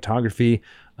good cinematography.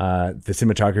 The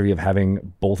cinematography of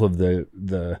having both of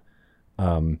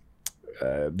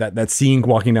that scene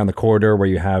walking down the corridor where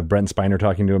you have Brent Spiner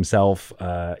talking to himself.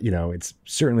 It's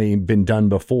certainly been done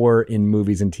before in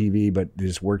movies and TV, but it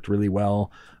just worked really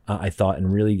well, I thought,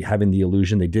 and really having the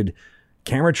illusion. They did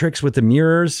camera tricks with the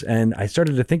mirrors, and I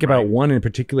started to think about one in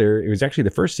particular. It was actually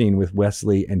the first scene with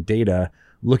Wesley and Data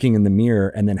looking in the mirror,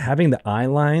 and then having the eye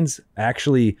lines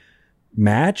actually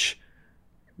match.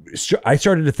 I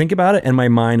started to think about it, and my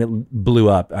mind blew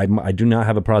up. I do not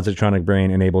have a positronic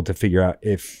brain and able to figure out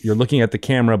if you're looking at the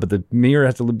camera, but the mirror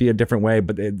has to be a different way,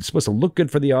 but it's supposed to look good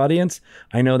for the audience.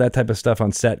 I know that type of stuff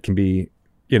on set can be,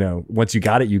 once you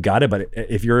got it, you got it. But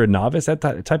if you're a novice, that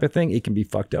type of thing, it can be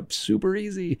fucked up super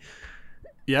easy.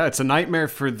 Yeah, it's a nightmare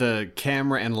for the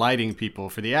camera and lighting people.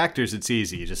 For the actors, it's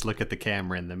easy. You just look at the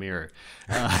camera in the mirror.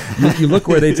 You look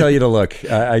where they tell you to look,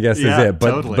 I guess is it.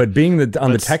 But totally. but being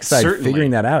on the tech side, certainly.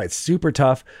 figuring that out, it's super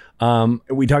tough.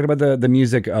 We talked about the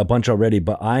music a bunch already,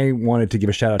 but I wanted to give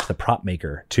a shout out to the prop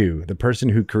maker too, the person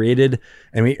who created,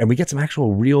 and we get some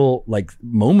actual real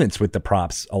moments with the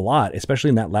props a lot, especially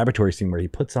in that laboratory scene where he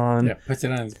puts it on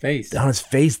his face.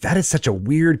 That is such a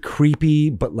weird, creepy,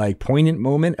 but poignant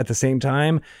moment at the same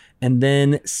time. And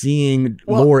then seeing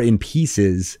Lore in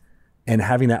pieces and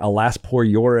having that alas poor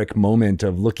Yorick moment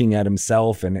of looking at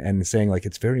himself and saying like,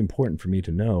 it's very important for me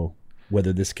to know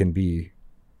whether this can be,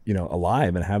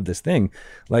 alive and have this thing.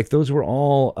 Like those were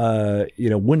all,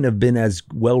 wouldn't have been as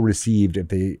well received if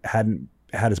they hadn't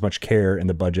had as much care in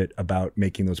the budget about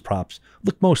making those props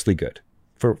look mostly good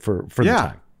for the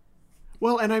time.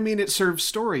 Well, and I mean, it serves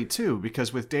story too,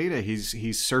 because with Data,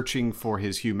 he's searching for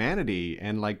his humanity,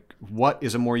 and like, what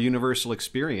is a more universal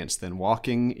experience than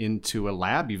walking into a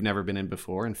lab you've never been in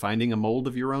before and finding a mold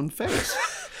of your own face?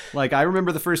 Like, I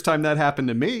remember the first time that happened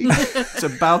to me. It's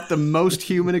about the most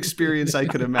human experience I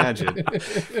could imagine.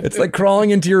 It's like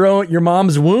crawling into your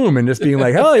mom's womb and just being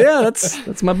like, oh yeah,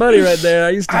 that's my buddy right there.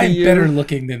 I used to be I'm you. better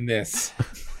looking than this.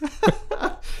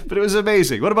 But it was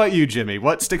amazing. What about you, Jimmy?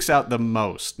 What sticks out the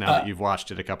most now that you've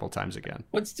watched it a couple times again?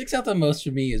 What sticks out the most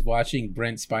for me is watching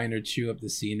Brent Spiner chew up the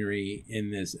scenery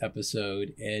in this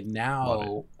episode. And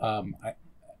now I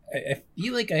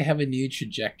feel like I have a new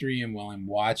trajectory, and while I'm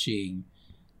watching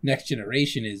Next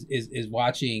Generation is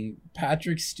watching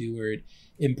Patrick Stewart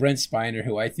and Brent Spiner,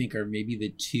 who I think are maybe the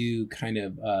two kind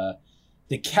of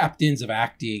the captains of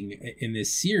acting in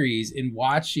this series, and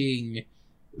watching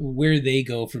where they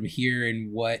go from here,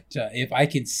 and what if I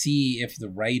can see if the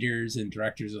writers and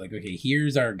directors are like, okay,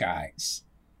 here's our guys,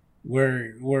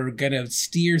 we're gonna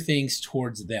steer things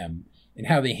towards them and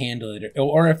how they handle it,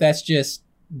 or if that's just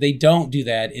they don't do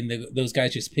that and those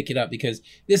guys just pick it up, because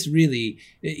this really,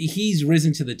 he's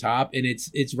risen to the top, and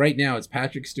it's right now it's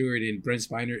Patrick Stewart and Brent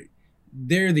Spiner.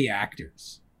 They're the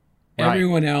actors. Right.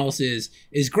 Everyone else is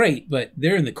great, but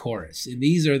they're in the chorus, and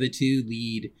these are the two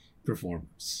lead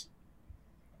performers.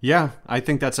 Yeah, I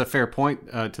think that's a fair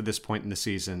point to this point in the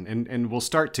season. And we'll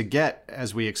start to get,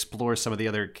 as we explore some of the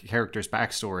other characters'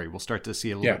 backstory, we'll start to see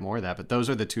a little bit more of that. But those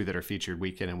are the two that are featured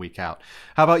week in and week out.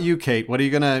 How about you, Kate? What are you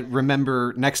going to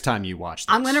remember next time you watch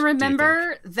this? I'm going to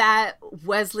remember that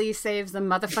Wesley saves the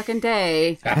motherfucking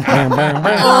day.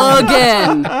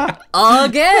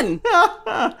 Again.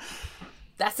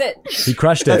 That's it. He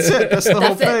crushed it. That's it. That's the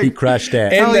whole thing. He crushed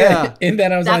it. And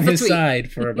that I was on his tweet.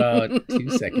 side for about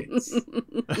 2 seconds.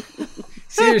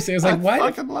 Seriously, I was like, I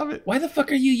fucking love it. Why the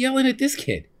fuck are you yelling at this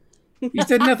kid? He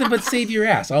said nothing but save your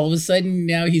ass. All of a sudden,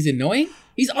 now he's annoying?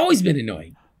 He's always been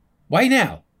annoying. Why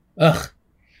now? Ugh.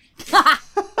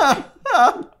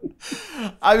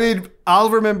 I mean,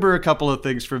 I'll remember a couple of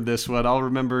things from this one. I'll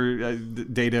remember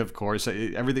Data, of course.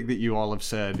 Everything that you all have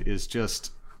said is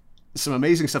just some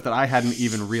amazing stuff that I hadn't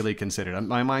even really considered.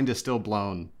 My mind is still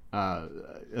blown,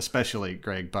 especially,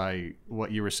 Greg, by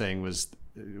what you were saying was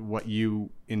what you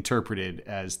interpreted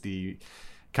as the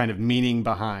kind of meaning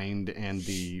behind and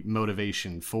the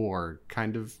motivation for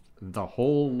kind of the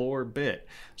whole lore bit.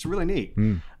 It's really neat.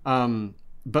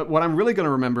 But what I'm really going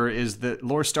to remember is that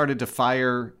Lore started to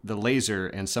fire the laser,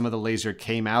 and some of the laser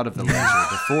came out of the laser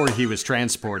before he was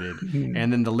transported,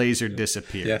 and then the laser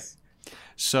disappeared. Yes.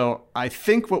 So I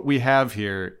think what we have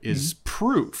here is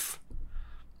proof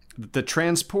that the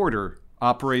transporter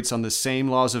operates on the same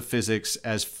laws of physics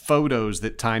as photos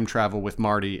that time travel with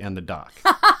Marty and the Doc.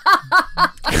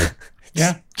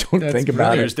 Yeah. Don't think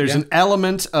about it. There's an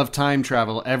element of time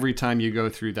travel every time you go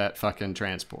through that fucking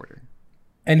transporter.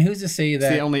 And who's to say that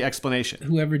It's the only explanation.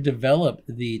 whoever developed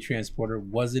the transporter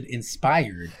wasn't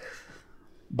inspired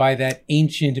by that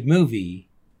ancient movie,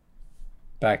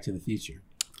 Back to the Future?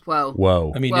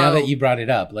 Whoa. I mean, now that you brought it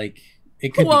up, like,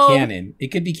 it could be canon. It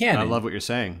could be canon. I love what you're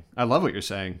saying.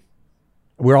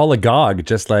 We're all agog,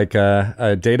 just like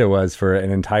Data was for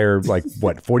an entire,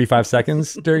 45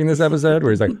 seconds during this episode,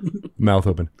 where he's like, mouth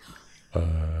open.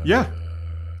 Yeah.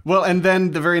 Well, and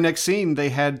then the very next scene, they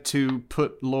had to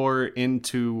put Lore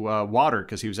into water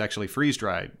because he was actually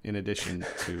freeze-dried in addition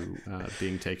to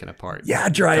being taken apart. Yeah,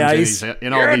 dry ice.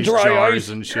 In all these jars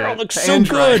and shit. Yeah, it looks so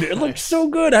good. It looks so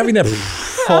good. Having that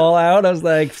fall out, I was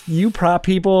like, you prop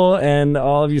people and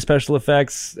all of you special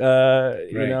effects, doing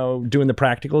the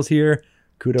practicals here,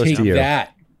 kudos Take to you.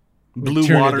 that. Blue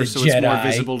Return of water the so it's more Jedi.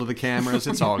 visible to the cameras.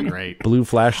 It's all great. Blue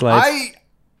flashlights.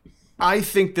 I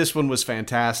think this one was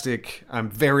fantastic. I'm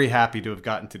very happy to have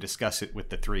gotten to discuss it with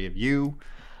the three of you.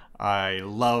 I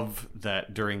love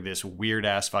that during this weird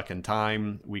ass fucking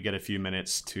time, we get a few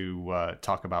minutes to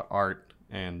talk about art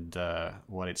and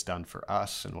what it's done for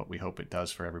us and what we hope it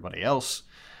does for everybody else.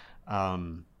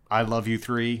 I love you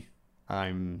three.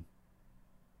 I'm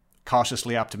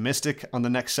cautiously optimistic on the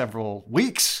next several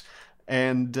weeks.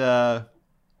 And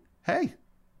hey,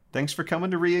 thanks for coming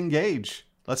to re-engage.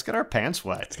 Let's get our pants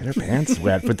wet.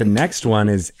 But the next one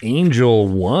is Angel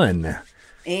 1.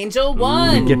 Angel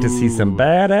 1. We get to see some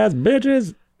badass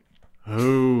bitches.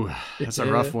 Ooh, that's a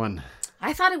rough one.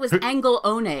 I thought it was Angle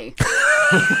One.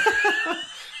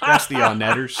 That's the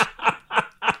Onetters.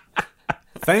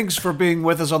 Thanks for being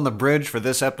with us on the bridge for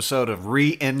this episode of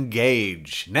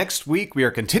Re-Engage. Next week, we are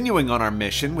continuing on our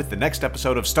mission with the next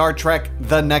episode of Star Trek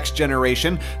The Next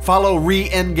Generation. Follow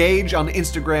Re-Engage on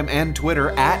Instagram and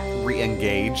Twitter at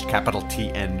Re-Engaged, capital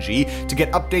TNG, to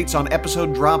get updates on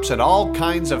episode drops and all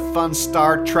kinds of fun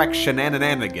Star Trek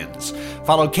shenanigans.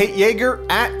 Follow Kate Yeager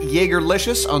at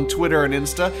Yeagerlicious on Twitter and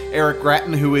Insta. Eric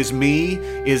Gratton, who is me,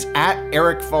 is at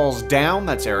Eric Falls Down,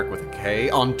 that's Eric with a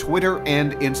K, on Twitter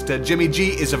and Insta. Jimmy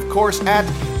G is, of course, at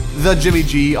The Jimmy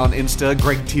G on Insta.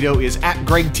 Greg Tito is at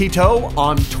Greg Tito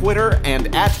on Twitter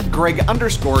and at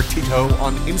Greg_Tito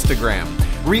on Instagram.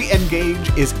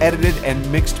 Re-Engage is edited and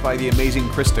mixed by the amazing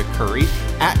Krista Curry,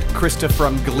 at Krista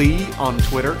from Glee on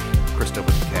Twitter, Krista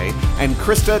with a K, and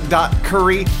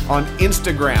Krista.Curry on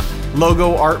Instagram.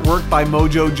 Logo artwork by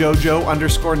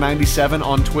MojoJojo_97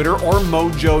 on Twitter or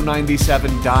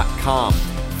Mojo97.com.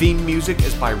 Theme music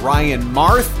is by Ryan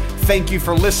Marth. Thank you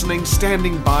for listening.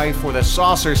 Standing by for the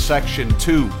saucer section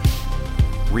 2.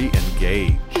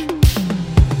 Re-Engage.